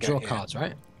need So I to go, draw yeah. cards,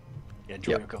 right? Yeah,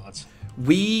 draw Yep. your cards.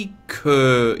 We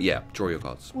could... Yeah, draw your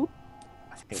cards. I think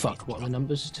we need Fuck, to what are draw. the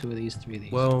numbers? 2 of these, 3 of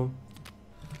these. Well,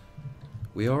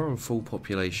 we are on full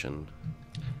population.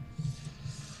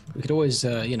 we could always,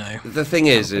 you know, The thing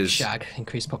is... shag,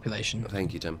 increase population.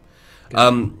 Thank you, Tim.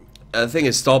 The thing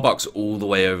is, Starbucks all the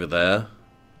way over there,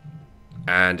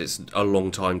 and it's a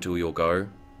long time till you'll go.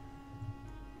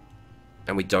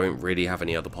 And we don't really have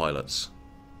any other pilots.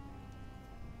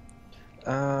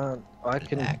 I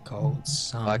can Cold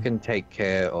sun. I can take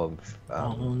care of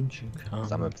Won't you come?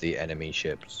 some of the enemy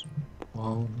ships.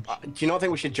 Won't Do you not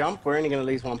think we should jump? We're only going to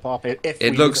lose one pop if It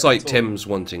we looks lose like at all. Tim's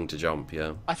wanting to jump,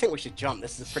 yeah. I think we should jump.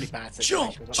 This is a pretty bad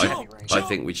situation. We've got I, heavy rain. I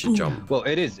think we should jump. Well,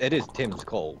 it is Tim's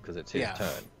call because it's his Yeah.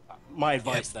 turn. My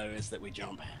advice though is that we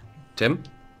jump. Tim?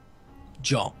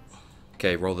 jump.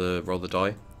 Okay, roll the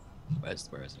die. Where is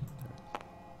it?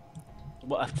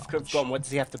 What I've forgotten. What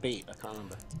does he have to beat? I can't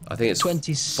remember. I think it's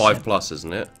 27. 5 plus,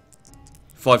 isn't it?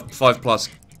 5 plus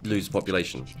lose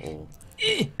population. Or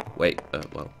wait,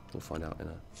 well, we'll find out in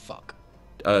Fuck.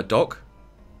 a... Doc?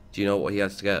 Do you know what he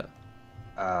has to get?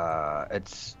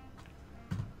 It's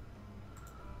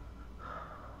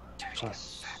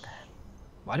plus.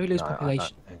 Why do we lose No,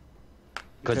 population?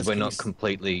 Because we're not he's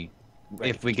completely. ready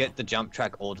If we to get jump. the jump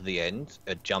track all to the end,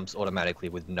 it jumps automatically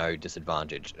with no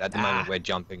disadvantage. At the moment, we're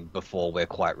jumping before we're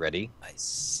quite ready. I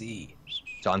see.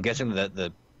 So I'm guessing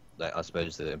that I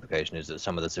suppose the implication is that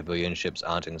some of the civilian ships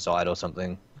aren't inside or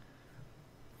something.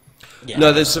 Yeah.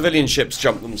 No, the civilian ships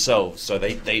jump themselves, so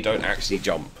they don't actually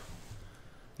jump.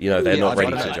 You know, they're not I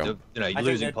ready don't to know, jump. You know, I think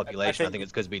losing that- I population. I think- think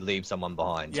it's because we leave someone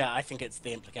behind. Yeah, I think it's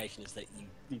the implication is that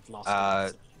you've lost.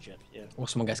 Uh, the ship. Yeah. Or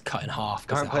someone gets cut in half.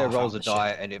 'cause Current they're player half rolls a out the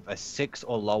die, ship. and if a 6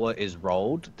 or lower is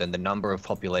rolled, then the number of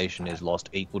population is lost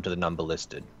equal to the number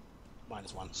listed.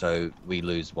 -1. So we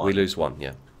lose one. We lose one,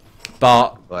 yeah.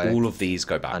 But By all of these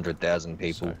go back. 100,000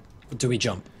 people. So, Do we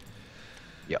jump?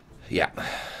 Yep. yeah.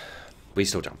 We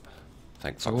still jump.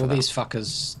 Thanks So for all that. these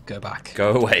fuckers go back.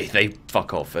 Go away. They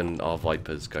fuck off, and our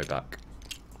Vipers go back.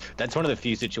 That's one of the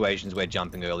few situations where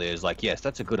jumping earlier is like, yes,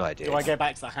 that's a good idea. Do I go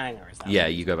back to the hangar? Is that Yeah,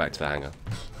 you go back to the hangar.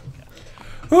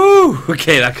 Ooh,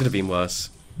 okay, that could have been worse.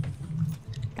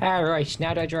 Alright,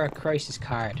 now do I draw a crisis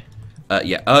card?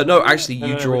 Yeah. No, actually, you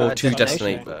No, draw no, 2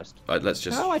 destination destinations. first. Let's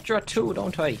just. Oh, I draw 2,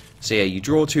 don't I? So yeah, you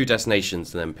draw 2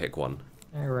 destinations and then pick one,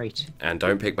 Alright. and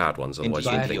don't pick bad ones, otherwise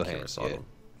you'll into think your you're a hands, Cylon.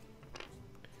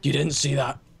 You didn't see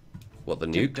that. What, the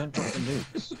nuke? Don't drop the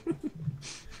nukes.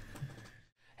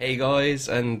 Hey guys,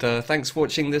 and thanks for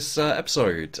watching this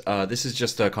episode. This is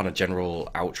just a kind of general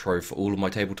outro for all of my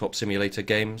tabletop simulator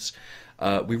games.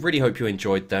 We really hope you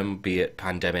enjoyed them, be it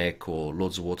Pandemic or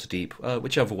Lords of Waterdeep,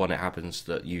 whichever one it happens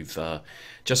that you've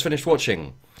just finished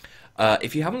watching.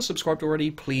 If you haven't subscribed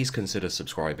already, please consider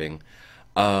subscribing.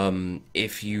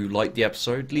 If you liked the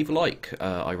episode, leave a like.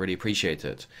 I really appreciate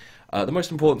it. The most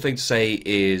important thing to say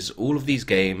is all of these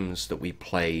games that we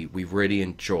play, we really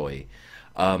enjoy.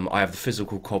 I have the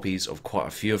physical copies of quite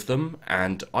a few of them,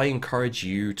 and I encourage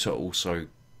you to also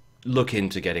look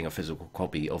into getting a physical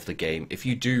copy of the game if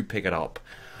you do pick it up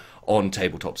on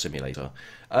Tabletop Simulator.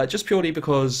 Just purely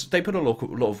because they put a lot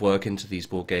of work into these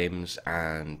board games,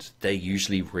 and they're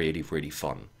usually really, really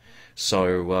fun.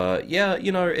 So, yeah,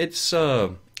 you know, it's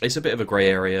a bit of a grey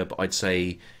area, but I'd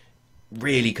say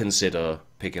really consider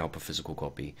picking up a physical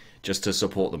copy just to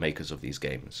support the makers of these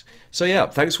games. So yeah,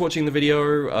 thanks for watching the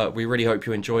video. We really hope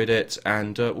you enjoyed it,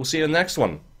 and we'll see you in the next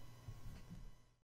one.